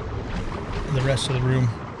rest of the room.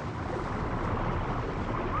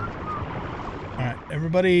 Alright,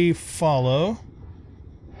 everybody follow.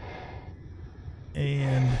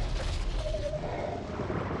 And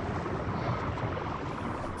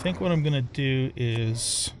I think what I'm going to do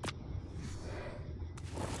is...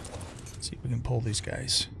 Let's see if we can pull these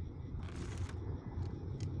guys.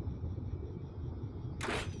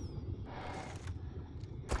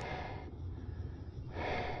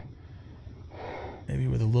 Maybe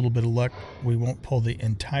with a little bit of luck, we won't pull the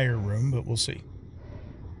entire room, but we'll see.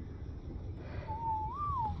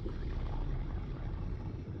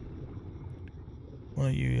 One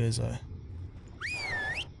of you is a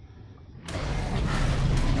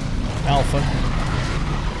alpha.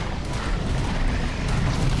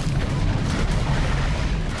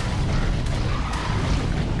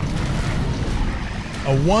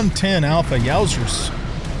 A 110 alpha, yowzers.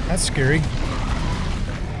 That's scary.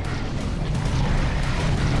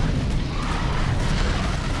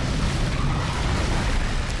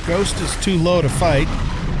 Ghost is too low to fight.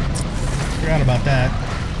 Forgot about that.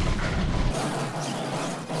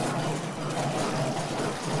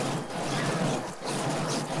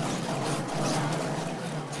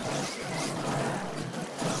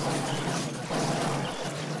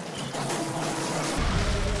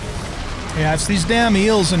 Yeah, it's these damn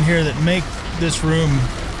eels in here that make this room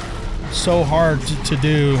so hard to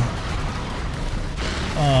do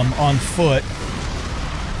on foot.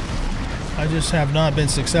 I just have not been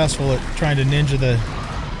successful at trying to ninja the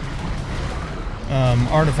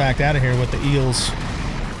artifact out of here with the eels.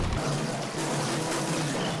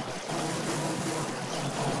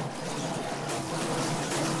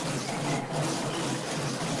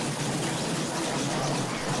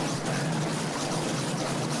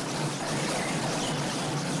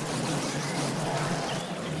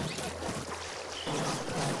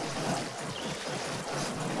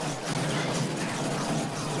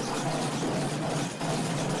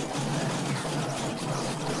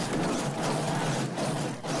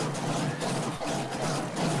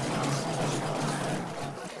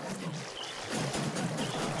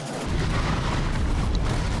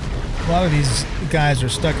 A lot of these guys are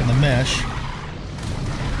stuck in the mesh.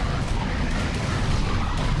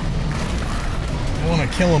 I want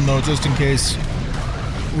to kill them though, just in case.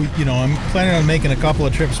 I'm planning on making a couple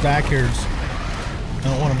of trips back here. I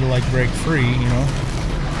don't want them to like break free, you know.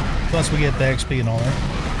 Plus we get the XP and all that.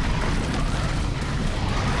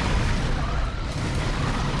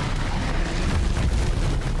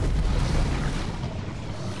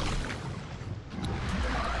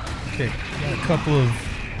 Okay, got a couple of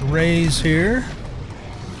rays here.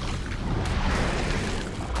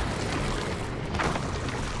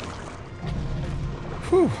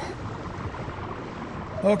 Whew.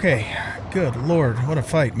 Okay, good lord, what a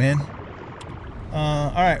fight, man.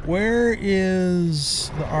 Alright, where is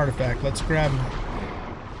the artifact? Let's grab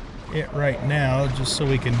it right now, just so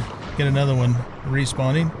we can get another one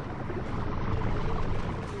respawning.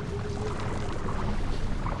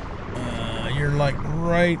 You're like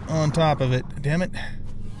right on top of it. Damn it.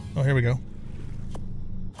 Oh, here we go.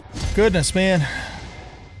 Goodness, man.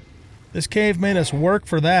 This cave made us work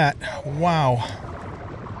for that. Wow.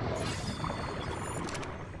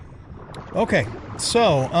 Okay,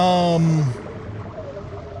 So,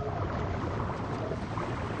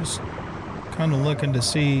 just kind of looking to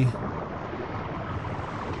see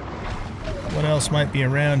what else might be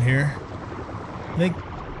around here. I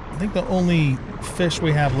think the only fish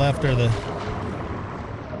we have left are the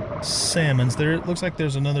salmons. There, it looks like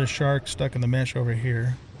there's another shark stuck in the mesh over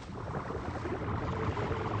here.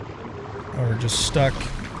 Or just stuck.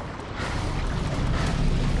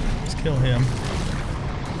 Let's kill him.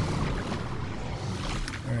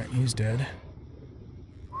 Alright, he's dead.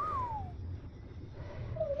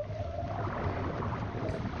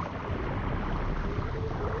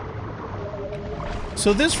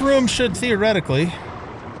 So this room should theoretically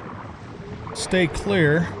stay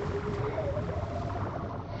clear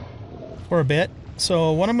for a bit.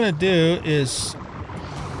 So what I'm going to do is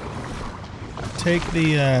take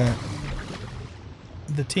the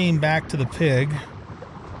team back to the pig,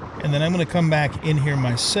 and then I'm going to come back in here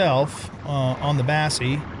myself on the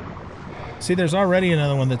Bassie. See, there's already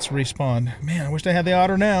another one that's respawned. Man, I wish I had the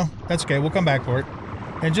otter now. That's okay, we'll come back for it.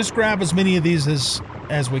 And just grab as many of these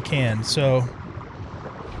as we can. So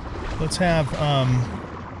let's have,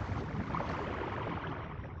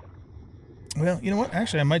 well, you know what?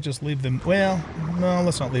 Actually, I might just leave them. Well, no,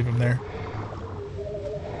 let's not leave them there.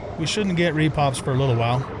 We shouldn't get repops for a little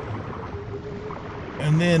while.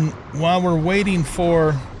 And then while we're waiting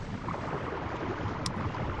for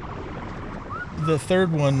the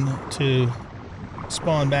third one to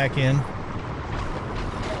spawn back in,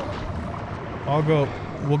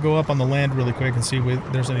 we'll go up on the land really quick and see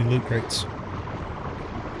if there's any loot crates.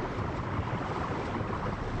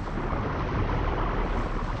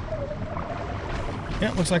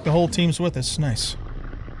 Yeah, looks like the whole team's with us. Nice.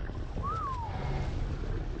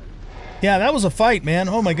 Yeah, that was a fight, man.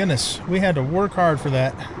 Oh my goodness. We had to work hard for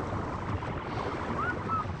that.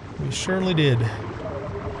 We surely did.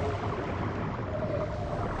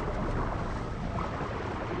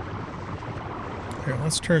 Here,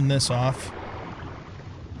 let's turn this off.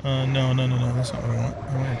 No, that's not what I want.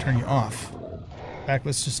 I want to turn you off. In fact,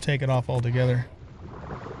 let's just take it off altogether.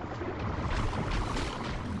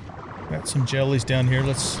 Got some jellies down here.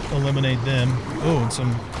 Let's eliminate them. Oh, and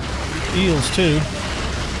some eels too.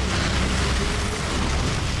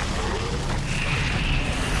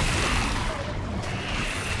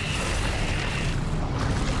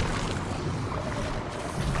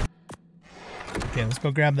 Okay, let's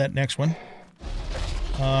go grab that next one.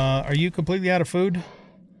 Are you completely out of food?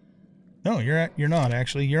 No, you're not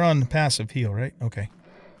actually. You're on passive heal, right? Okay.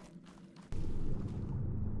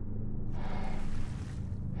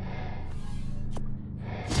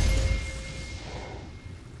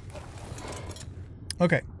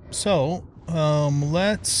 Okay, so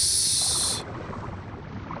let's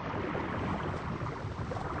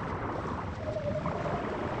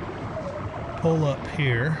pull up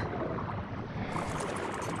here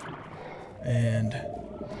and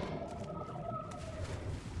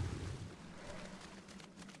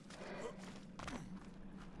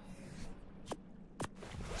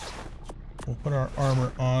we'll put our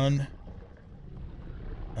armor on.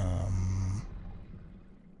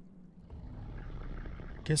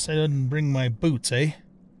 Guess I didn't bring my boots, eh?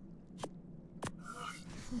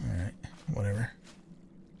 Alright, whatever.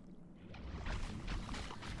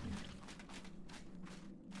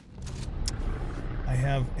 I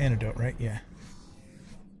have antidote, right? Yeah.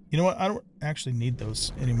 You know what? I don't actually need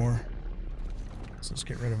those anymore. So let's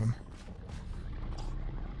get rid of them.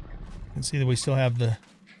 You can see that we still have the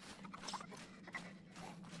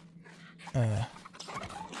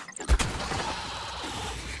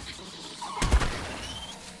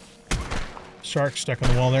shark stuck on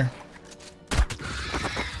the wall there.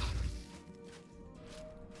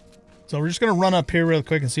 So we're just going to run up here real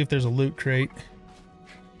quick and see if there's a loot crate.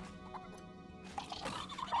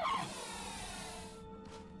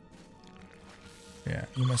 Yeah,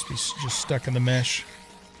 you must be just stuck in the mesh.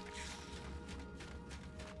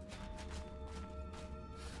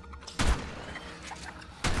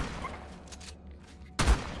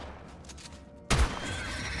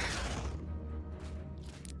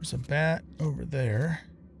 There's a bat over there.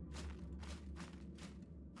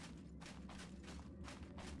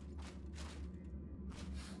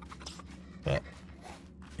 But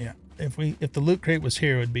yeah, if the loot crate was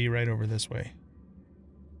here, it would be right over this way.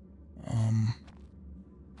 I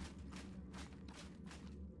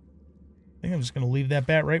think I'm just going to leave that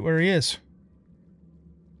bat right where he is.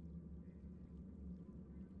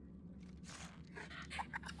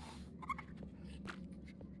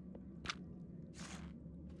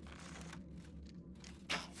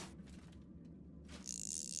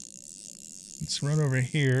 Let's run over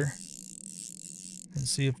here and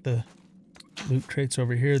see if the loot crates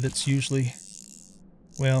over here that's usually,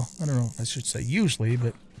 well, I don't know if I should say usually,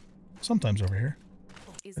 but sometimes over here.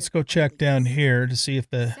 Let's go check down here to see if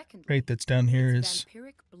the crate that's down here is...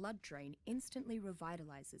 Vampiric blood drain instantly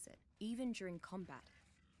revitalizes it, even during combat.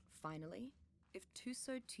 Finally, if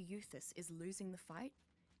Tuso Teuthus is losing the fight,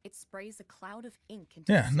 it sprays a cloud of ink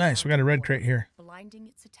into Yeah, nice. We got a red crate here. Blinding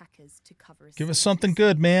its attackers to cover Give us something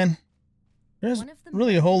good, man. There's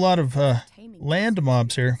really a whole lot of land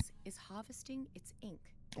mobs here. Is harvesting its ink.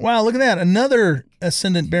 Wow, look at that. Another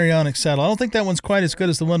Ascendant Baryonic saddle. I don't think that one's quite as good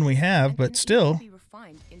as the one we have, but still,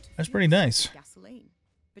 that's pretty nice.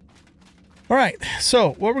 All right,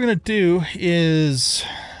 so what we're going to do is...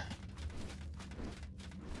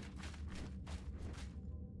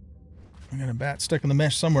 I got a bat stuck in the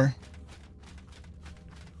mesh somewhere.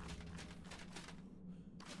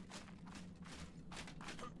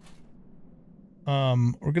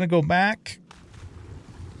 We're going to go back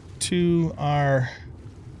to our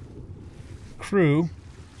crew.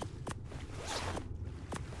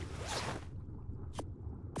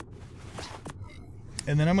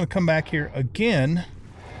 And then I'm going to come back here again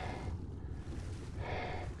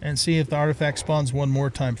and see if the artifact spawns one more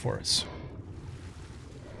time for us.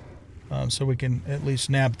 So we can at least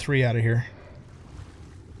nab 3 out of here.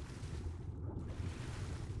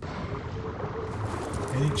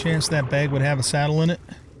 Any chance that bag would have a saddle in it?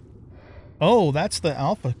 Oh, that's the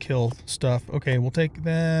alpha kill stuff. Okay, we'll take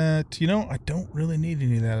that. You know, I don't really need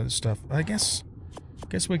any of that other stuff. I guess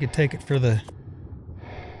we could take it for the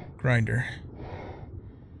grinder.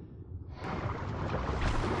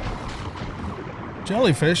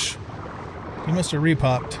 Jellyfish. You must have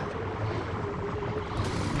repopped.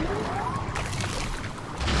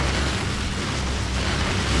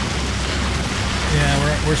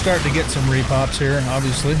 Yeah, we're starting to get some repops here,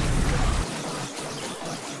 obviously.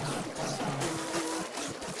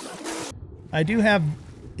 I do have,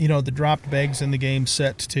 you know, the dropped bags in the game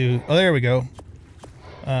set to... Oh, there we go.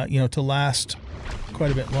 You know, to last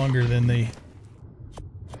quite a bit longer than the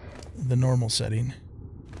normal setting.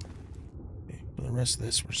 Okay, for the rest of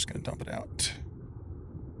this, we're just going to dump it out.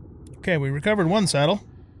 Okay, we recovered 1 saddle.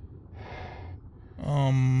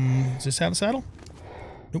 Does this have a saddle?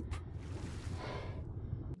 Nope.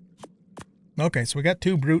 Okay, so we got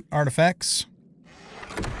 2 brute artifacts.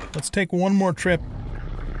 Let's take one more trip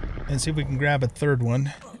and see if we can grab a 3rd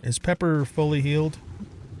one. Is Pepper fully healed?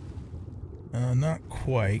 Not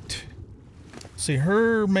quite. See,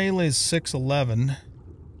 her melee is 611.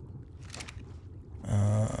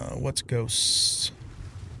 What's Ghost's?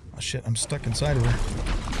 Oh shit, I'm stuck inside of her.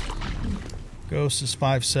 Ghost is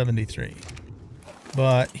 573.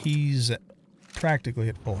 But he's practically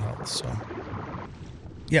at full health, so...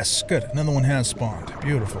 Yes, good. Another one has spawned.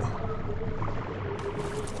 Beautiful.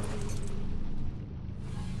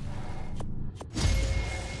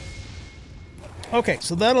 Okay,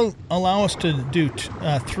 so that'll allow us to do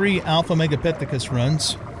 3 Alpha Megapithecus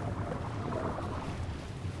runs.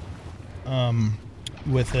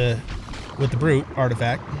 With the Brute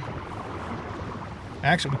artifact.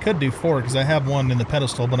 Actually, we could do 4 because I have one in the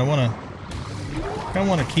pedestal, but I kind of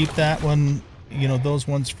want to keep that one, you know, those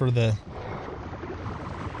ones for the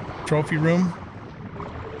trophy room.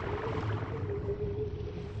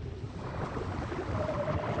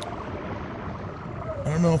 I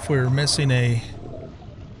don't know if we're missing a...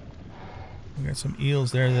 We got some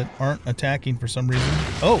eels there that aren't attacking for some reason.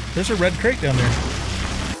 Oh, there's a red crate down there.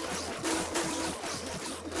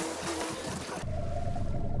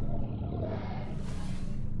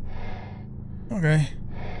 Okay.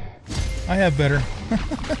 I have better.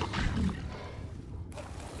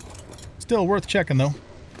 Still worth checking though.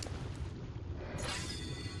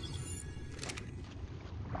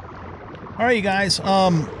 Alright, you guys,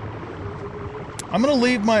 I'm gonna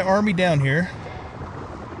leave my army down here.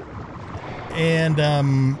 And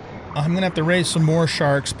I'm gonna have to raise some more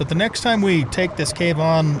sharks, but the next time we take this cave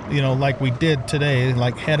on, you know, like we did today,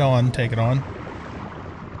 like head on, take it on.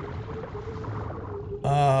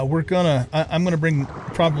 I'm gonna bring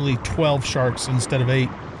probably 12 sharks instead of 8.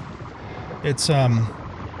 It's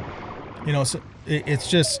you know,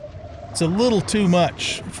 it's a little too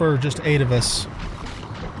much for just 8 of us.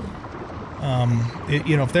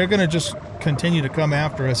 You know, if they're gonna just continue to come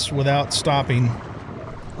after us without stopping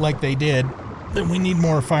like they did, then we need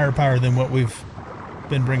more firepower than what we've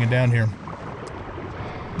been bringing down here.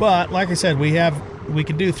 But like I said, we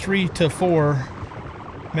can do 3 to 4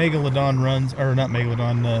 Megalodon runs, or not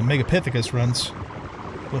Megalodon, Megapithecus runs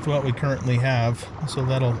with what we currently have. So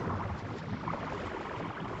that'll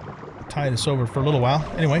tide us over for a little while.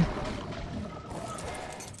 Anyway.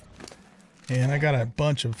 And I got a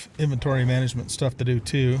bunch of inventory management stuff to do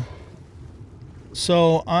too.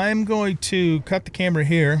 So I'm going to cut the camera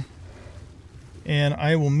here, and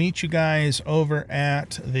I will meet you guys over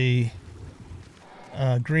at the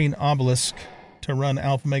green obelisk to run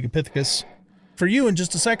Alpha Megapithecus. For you in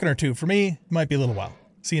just a second or two. For me, it might be a little while.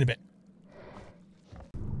 See you in a bit.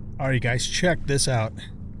 All right, guys, check this out.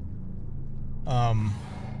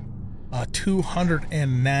 A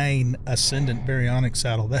 209 Ascendant Baryonic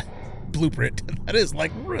saddle. That blueprint, that is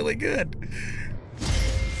like really good.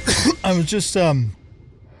 I was just,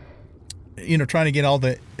 you know, trying to get all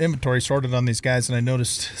the inventory sorted on these guys, and I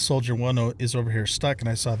noticed Soldier 1 is over here stuck, and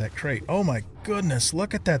I saw that crate. Oh my goodness,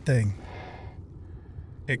 look at that thing.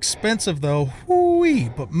 Expensive though, whoo-wee,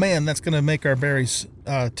 but man, that's going to make our berries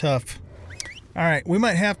tough. All right, we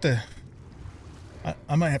might have to,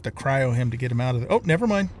 I might have to cryo him to get him out of there. Oh, never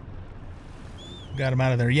mind. Got him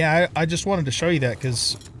out of there. Yeah, I just wanted to show you that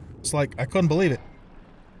because it's like, I couldn't believe it.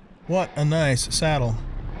 What a nice saddle.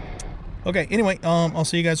 Okay, anyway, I'll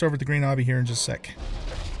see you guys over at the green obby here in just a sec.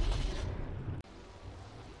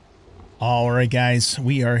 All right, guys,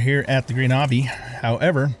 we are here at the green obby.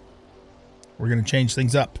 However, we're going to change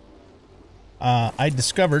things up. I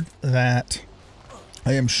discovered that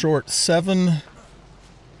I am short 7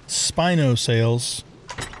 Spino sails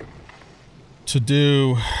to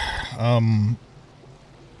do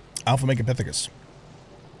Alpha Megapithecus.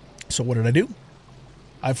 So what did I do?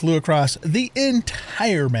 I flew across the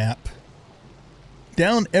entire map,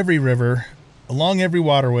 down every river, along every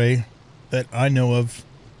waterway that I know of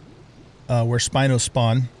where Spinos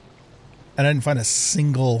spawn, and I didn't find a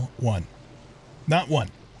single one. Not one.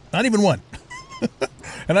 Not even one.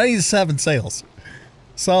 And I need 7 sails.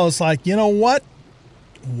 So I was like, you know what?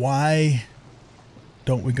 Why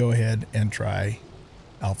don't we go ahead and try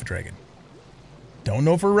Alpha Dragon? Don't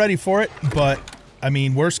know if we're ready for it, but I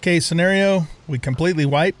mean, worst case scenario, we completely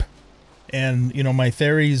wipe, and you know, my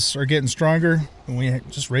theories are getting stronger, and we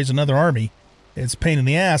just raise another army. It's a pain in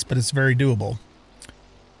the ass, but it's very doable.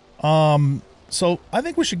 So I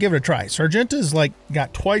think we should give it a try. Sargenta's like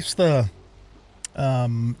got twice the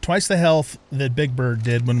health that Big Bird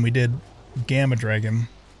did when we did Gamma Dragon.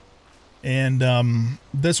 And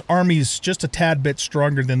this army's just a tad bit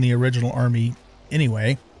stronger than the original army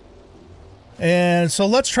anyway. And so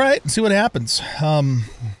let's try it and see what happens.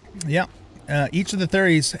 Yeah, each of the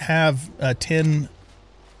theories have 10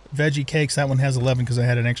 veggie cakes. That one has 11 because I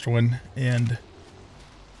had an extra one. And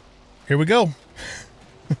here we go.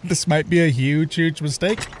 This might be a huge, huge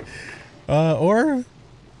mistake. Or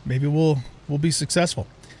maybe we'll be successful.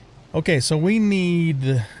 Okay, so we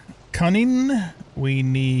need Cunning. We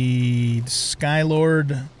need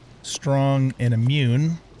Skylord, Strong, and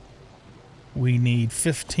Immune. We need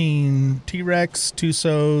 15 T-Rex,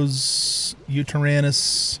 Tusos,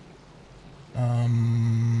 Utyrannus,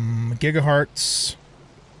 Gigahearts,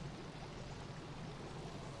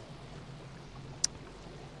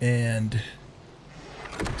 and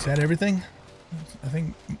is that everything? I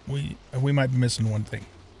think we might be missing one thing.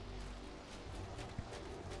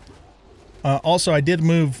 Also, I did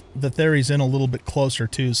move the theories in a little bit closer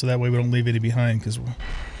too, so that way we don't leave any behind, because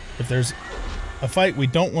if there's a fight we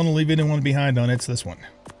don't want to leave anyone behind on, it's this one.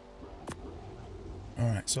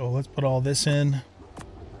 Alright, so let's put all this in.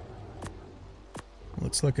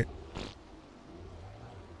 Let's look at...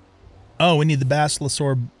 Oh, we need the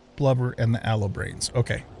Basilosaur Blubber and the Aloe Brains.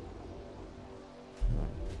 Okay.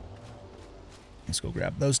 Let's go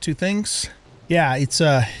grab those 2 things. Yeah, it's,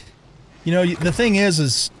 you know, the thing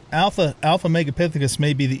is Alpha Megapithecus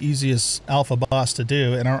may be the easiest alpha boss to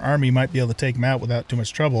do, and our army might be able to take him out without too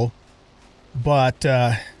much trouble. But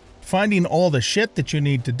finding all the shit that you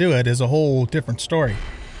need to do it is a whole different story.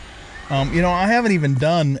 You know, I haven't even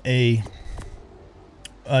done a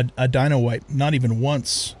dino wipe, not even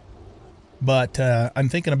once. But I'm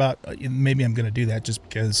thinking about maybe I'm going to do that just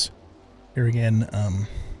because, here again,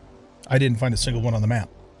 I didn't find a single one on the map.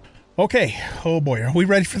 Okay, oh boy, are we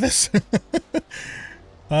ready for this?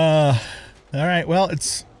 All right, well,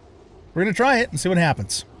 we're going to try it and see what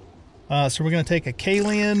happens. So we're going to take a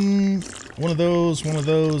Kalian, one of those,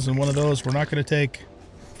 and one of those. We're not going to take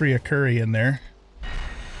Freya Curry in there.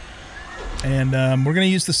 And we're going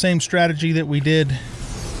to use the same strategy that we did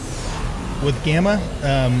with Gamma.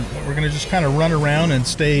 We're going to just kind of run around and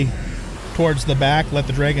stay towards the back, let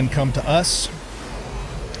the dragon come to us.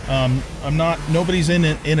 Nobody's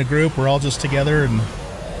in a group. We're all just together, and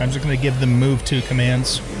I'm just going to give them move 2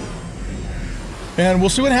 commands. And we'll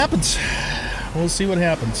see what happens. We'll see what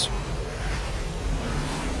happens.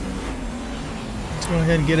 Let's go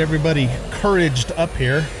ahead and get everybody couraged up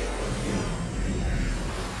here.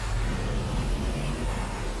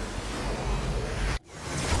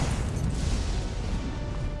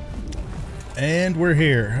 And we're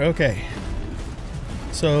here. Okay.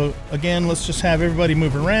 So, again, let's just have everybody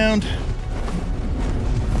move around.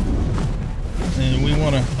 And we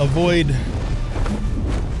want to avoid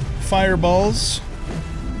fireballs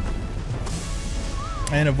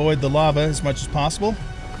and avoid the lava as much as possible.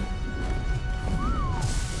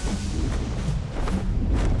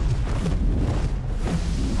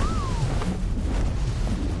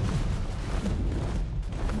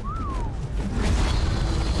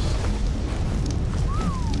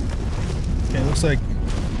 Okay, looks like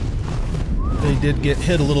they did get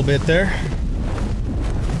hit a little bit there.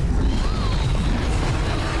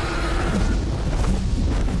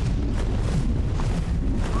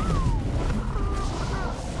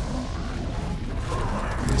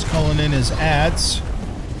 He's calling in his ads.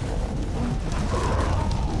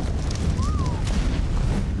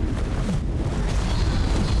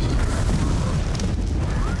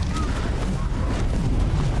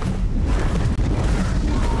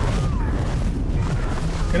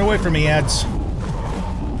 Get away from me, ads.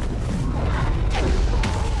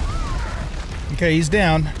 Okay, he's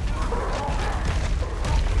down.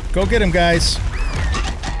 Go get him, guys.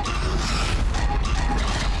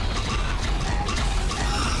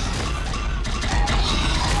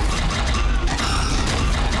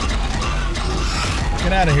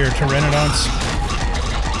 Get out of here, Pteranodons.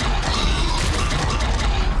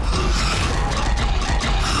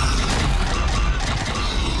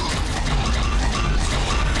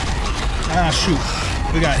 Ah, shoot.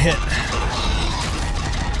 We got hit.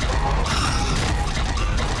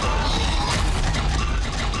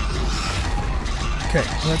 Okay,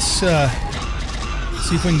 let's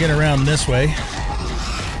see if we can get around this way.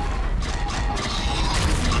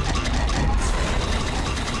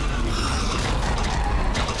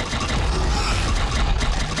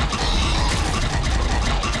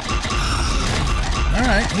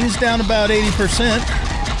 Alright, he's down about 80%.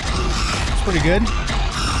 That's pretty good.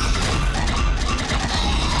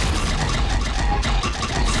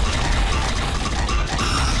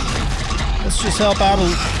 Let's just help out a...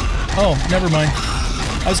 Oh, never mind.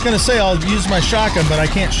 I was going to say I'll use my shotgun, but I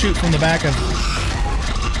can't shoot from the back of the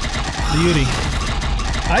Yeti.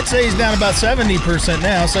 I'd say he's down about 70%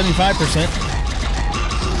 now, 75%.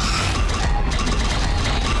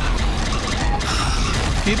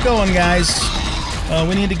 Keep going, guys.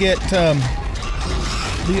 We need to get the...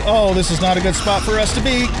 Oh, this is not a good spot for us to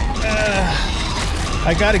be.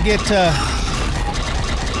 I got to get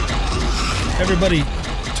everybody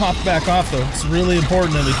topped back off, though. It's really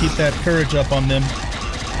important that we keep that courage up on them.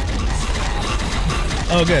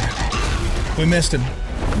 Oh, good. We missed him.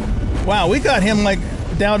 Wow, we got him like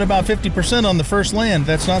down about 50% on the first land.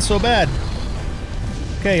 That's not so bad.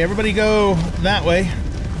 Okay, everybody go that way.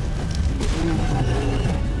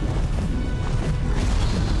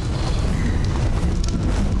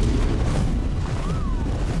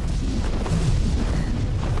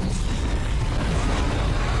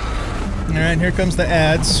 Alright, here comes the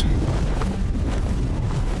ads.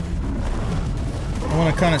 I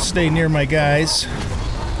want to kind of stay near my guys.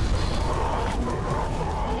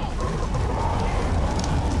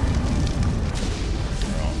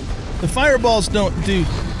 The fireballs don't do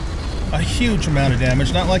a huge amount of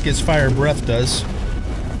damage, not like his fire breath does.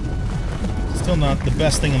 Still not the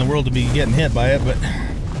best thing in the world to be getting hit by it, but...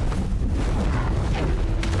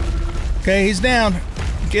 Okay, he's down.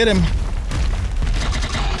 Get him.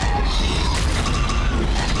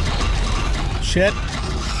 Shit.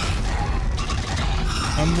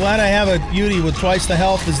 I'm glad I have a Yeti with twice the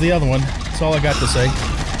health as the other one. That's all I got to say.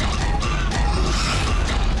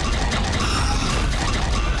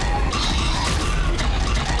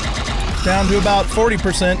 Down to about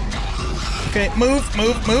 40%. Okay, move,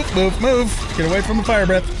 move, move, move, move. Get away from the fire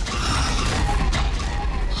breath.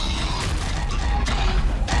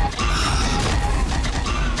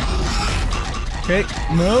 Okay,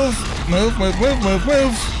 move, move, move, move, move,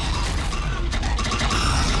 move.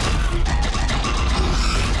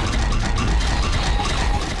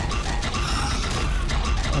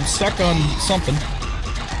 I'm stuck on something.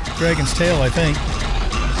 Dragon's tail, I think.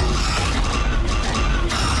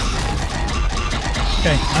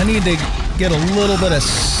 Okay, I need to get a little bit of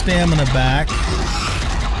stamina back.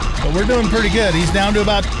 But we're doing pretty good. He's down to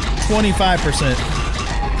about 25%.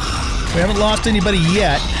 We haven't lost anybody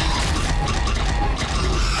yet.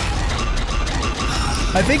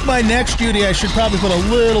 I think my next duty I should probably put a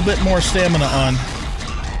little bit more stamina on.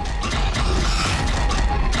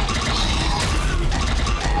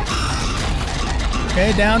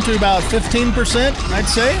 Okay, down to about 15%, I'd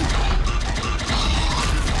say.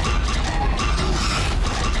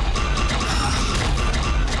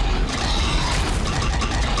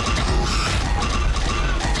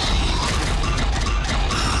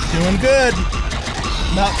 Doing good.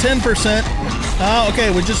 About 10%. Oh, okay,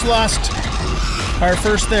 we just lost our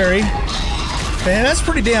first theory. Man, that's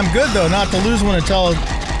pretty damn good, though, not to lose one until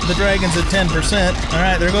the dragon's at 10%. All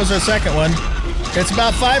right, there goes our second one. It's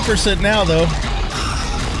about 5% now, though.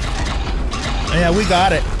 Yeah, we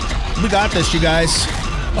got it. We got this, you guys.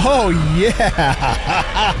 Oh,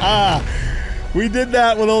 yeah. We did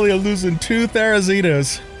that with only losing 2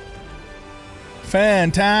 Therazinos.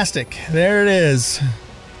 Fantastic. There it is.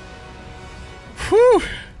 Whew.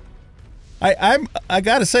 I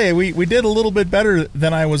gotta say, we did a little bit better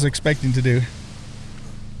than I was expecting to do.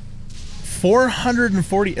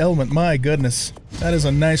 440 element, my goodness. That is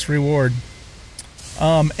a nice reward.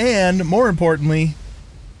 And more importantly,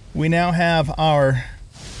 we now have our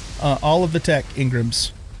all of the tech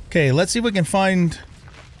engrams. Okay, let's see if we can find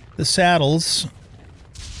the saddles.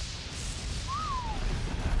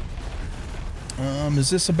 Is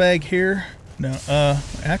this a bag here? No,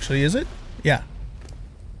 actually, is it? Yeah.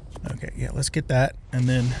 Okay, yeah, let's get that. And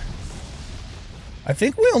then I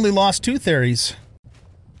think we only lost 2 theories.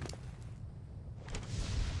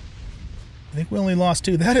 I think we only lost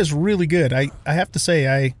 2. That is really good. I have to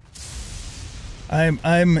say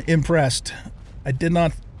I'm impressed. I did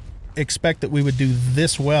not expect that we would do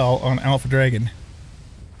this well on Alpha Dragon.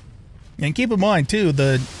 And keep in mind too,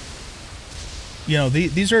 these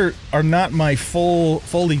are not my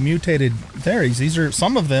fully mutated theories. These are,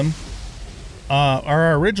 some of them are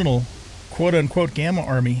our original quote unquote Gamma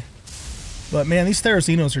army. But man, these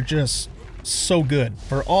Therazinos are just so good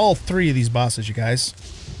for all 3 of these bosses, you guys.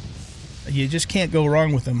 You just can't go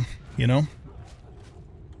wrong with them, you know?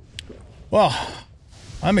 Well,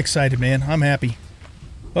 I'm excited, man. I'm happy.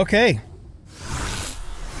 Okay.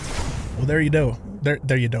 Well, there you go. There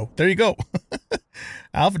you go. There you go.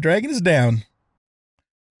 Alpha Dragon is down.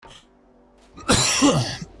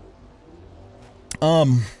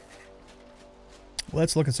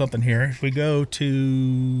 Let's look at something here. If we go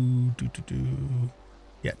to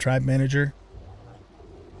yeah, Tribe Manager.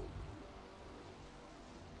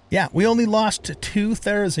 Yeah, we only lost 2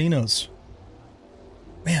 Therazinos.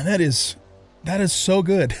 Man, that is so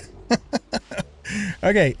good.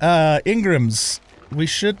 Okay, engrams. We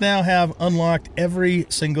should now have unlocked every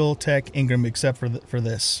single tech engram except for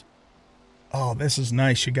this. Oh, this is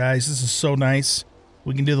nice, you guys. This is so nice.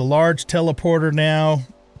 We can do the large teleporter now.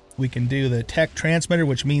 We can do the tech transmitter,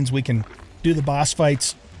 which means we can do the boss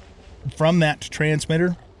fights from that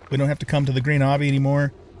transmitter. We don't have to come to the green obby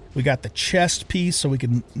anymore. We got the chest piece, so we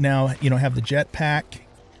can now, have the jetpack.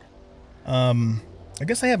 I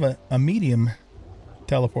guess I have a medium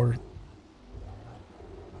teleporter.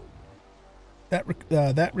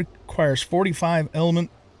 That requires 45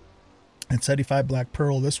 element and 75 black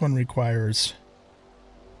pearl. This one requires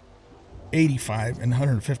 85 and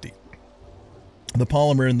 150. The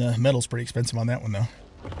polymer and the metal's pretty expensive on that one, though.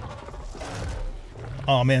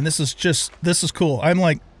 Oh man, this is cool. I'm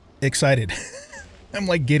like excited. I'm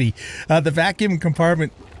like giddy. The vacuum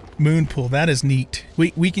compartment moon pool, that is neat.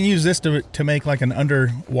 We can use this to make like an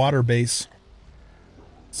underwater base.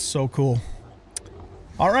 So cool.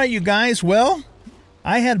 All right, you guys. Well,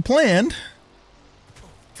 I had planned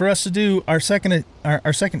for us to do our second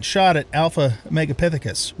shot at Alpha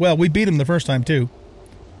Megapithecus. Well, we beat him the first time too,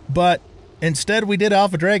 but instead we did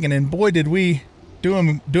Alpha Dragon, and boy did we do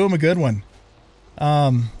him a good one.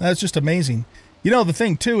 That's just amazing. The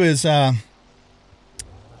thing too is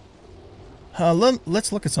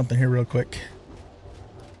let's look at something here real quick.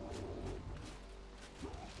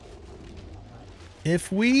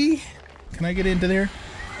 Can I get into there?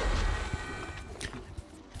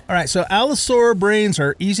 All right, so Allosaur brains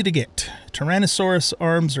are easy to get. Tyrannosaurus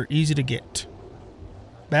arms are easy to get.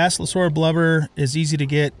 Basilosaur blubber is easy to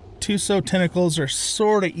get. Tuso tentacles are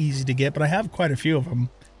sort of easy to get, but I have quite a few of them.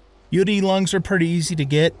 Yudi lungs are pretty easy to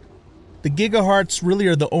get. The Gigahearts really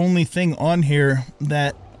are the only thing on here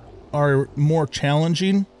that are more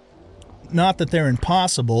challenging. Not that they're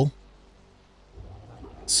impossible.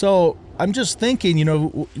 So I'm just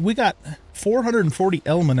thinking, we got 440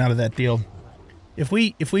 element out of that deal. If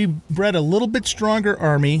we bred a little bit stronger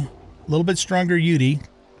army, a little bit stronger Yudi,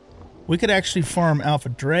 we could actually farm Alpha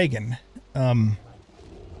Dragon. But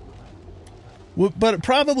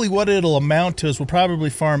probably what it'll amount to is we'll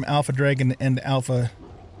probably farm Alpha Dragon and Alpha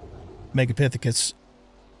Megapithecus,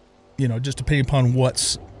 just depending upon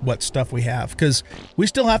what stuff we have. Because we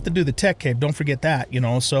still have to do the tech cave, don't forget that,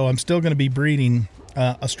 so I'm still going to be breeding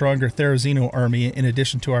a stronger Therazino army in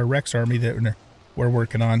addition to our Rex army that we're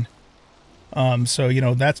working on. So,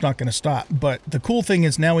 that's not going to stop. But the cool thing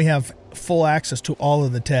is now we have full access to all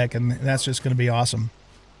of the tech, and that's just going to be awesome.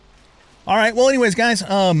 All right, well, anyways, guys,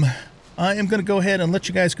 I'm I am going to go ahead and let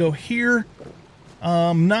you guys go here.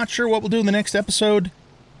 Not sure what we'll do in the next episode.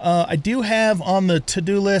 I do have on the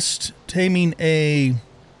to-do list taming a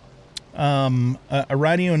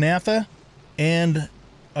Radionatha and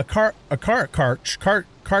a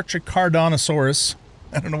Cardonosaurus.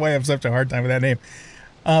 I don't know why I have such a hard time with that name.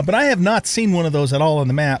 But I have not seen one of those at all on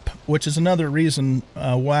the map, which is another reason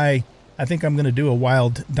why I think I'm going to do a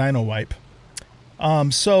wild dino wipe.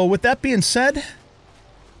 So with that being said,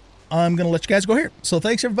 I'm going to let you guys go here. So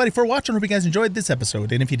thanks everybody for watching. Hope you guys enjoyed this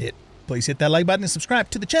episode. And if you did, please hit that like button and subscribe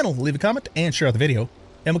to the channel, leave a comment, and share out the video.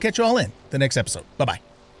 And we'll catch you all in the next episode. Bye-bye.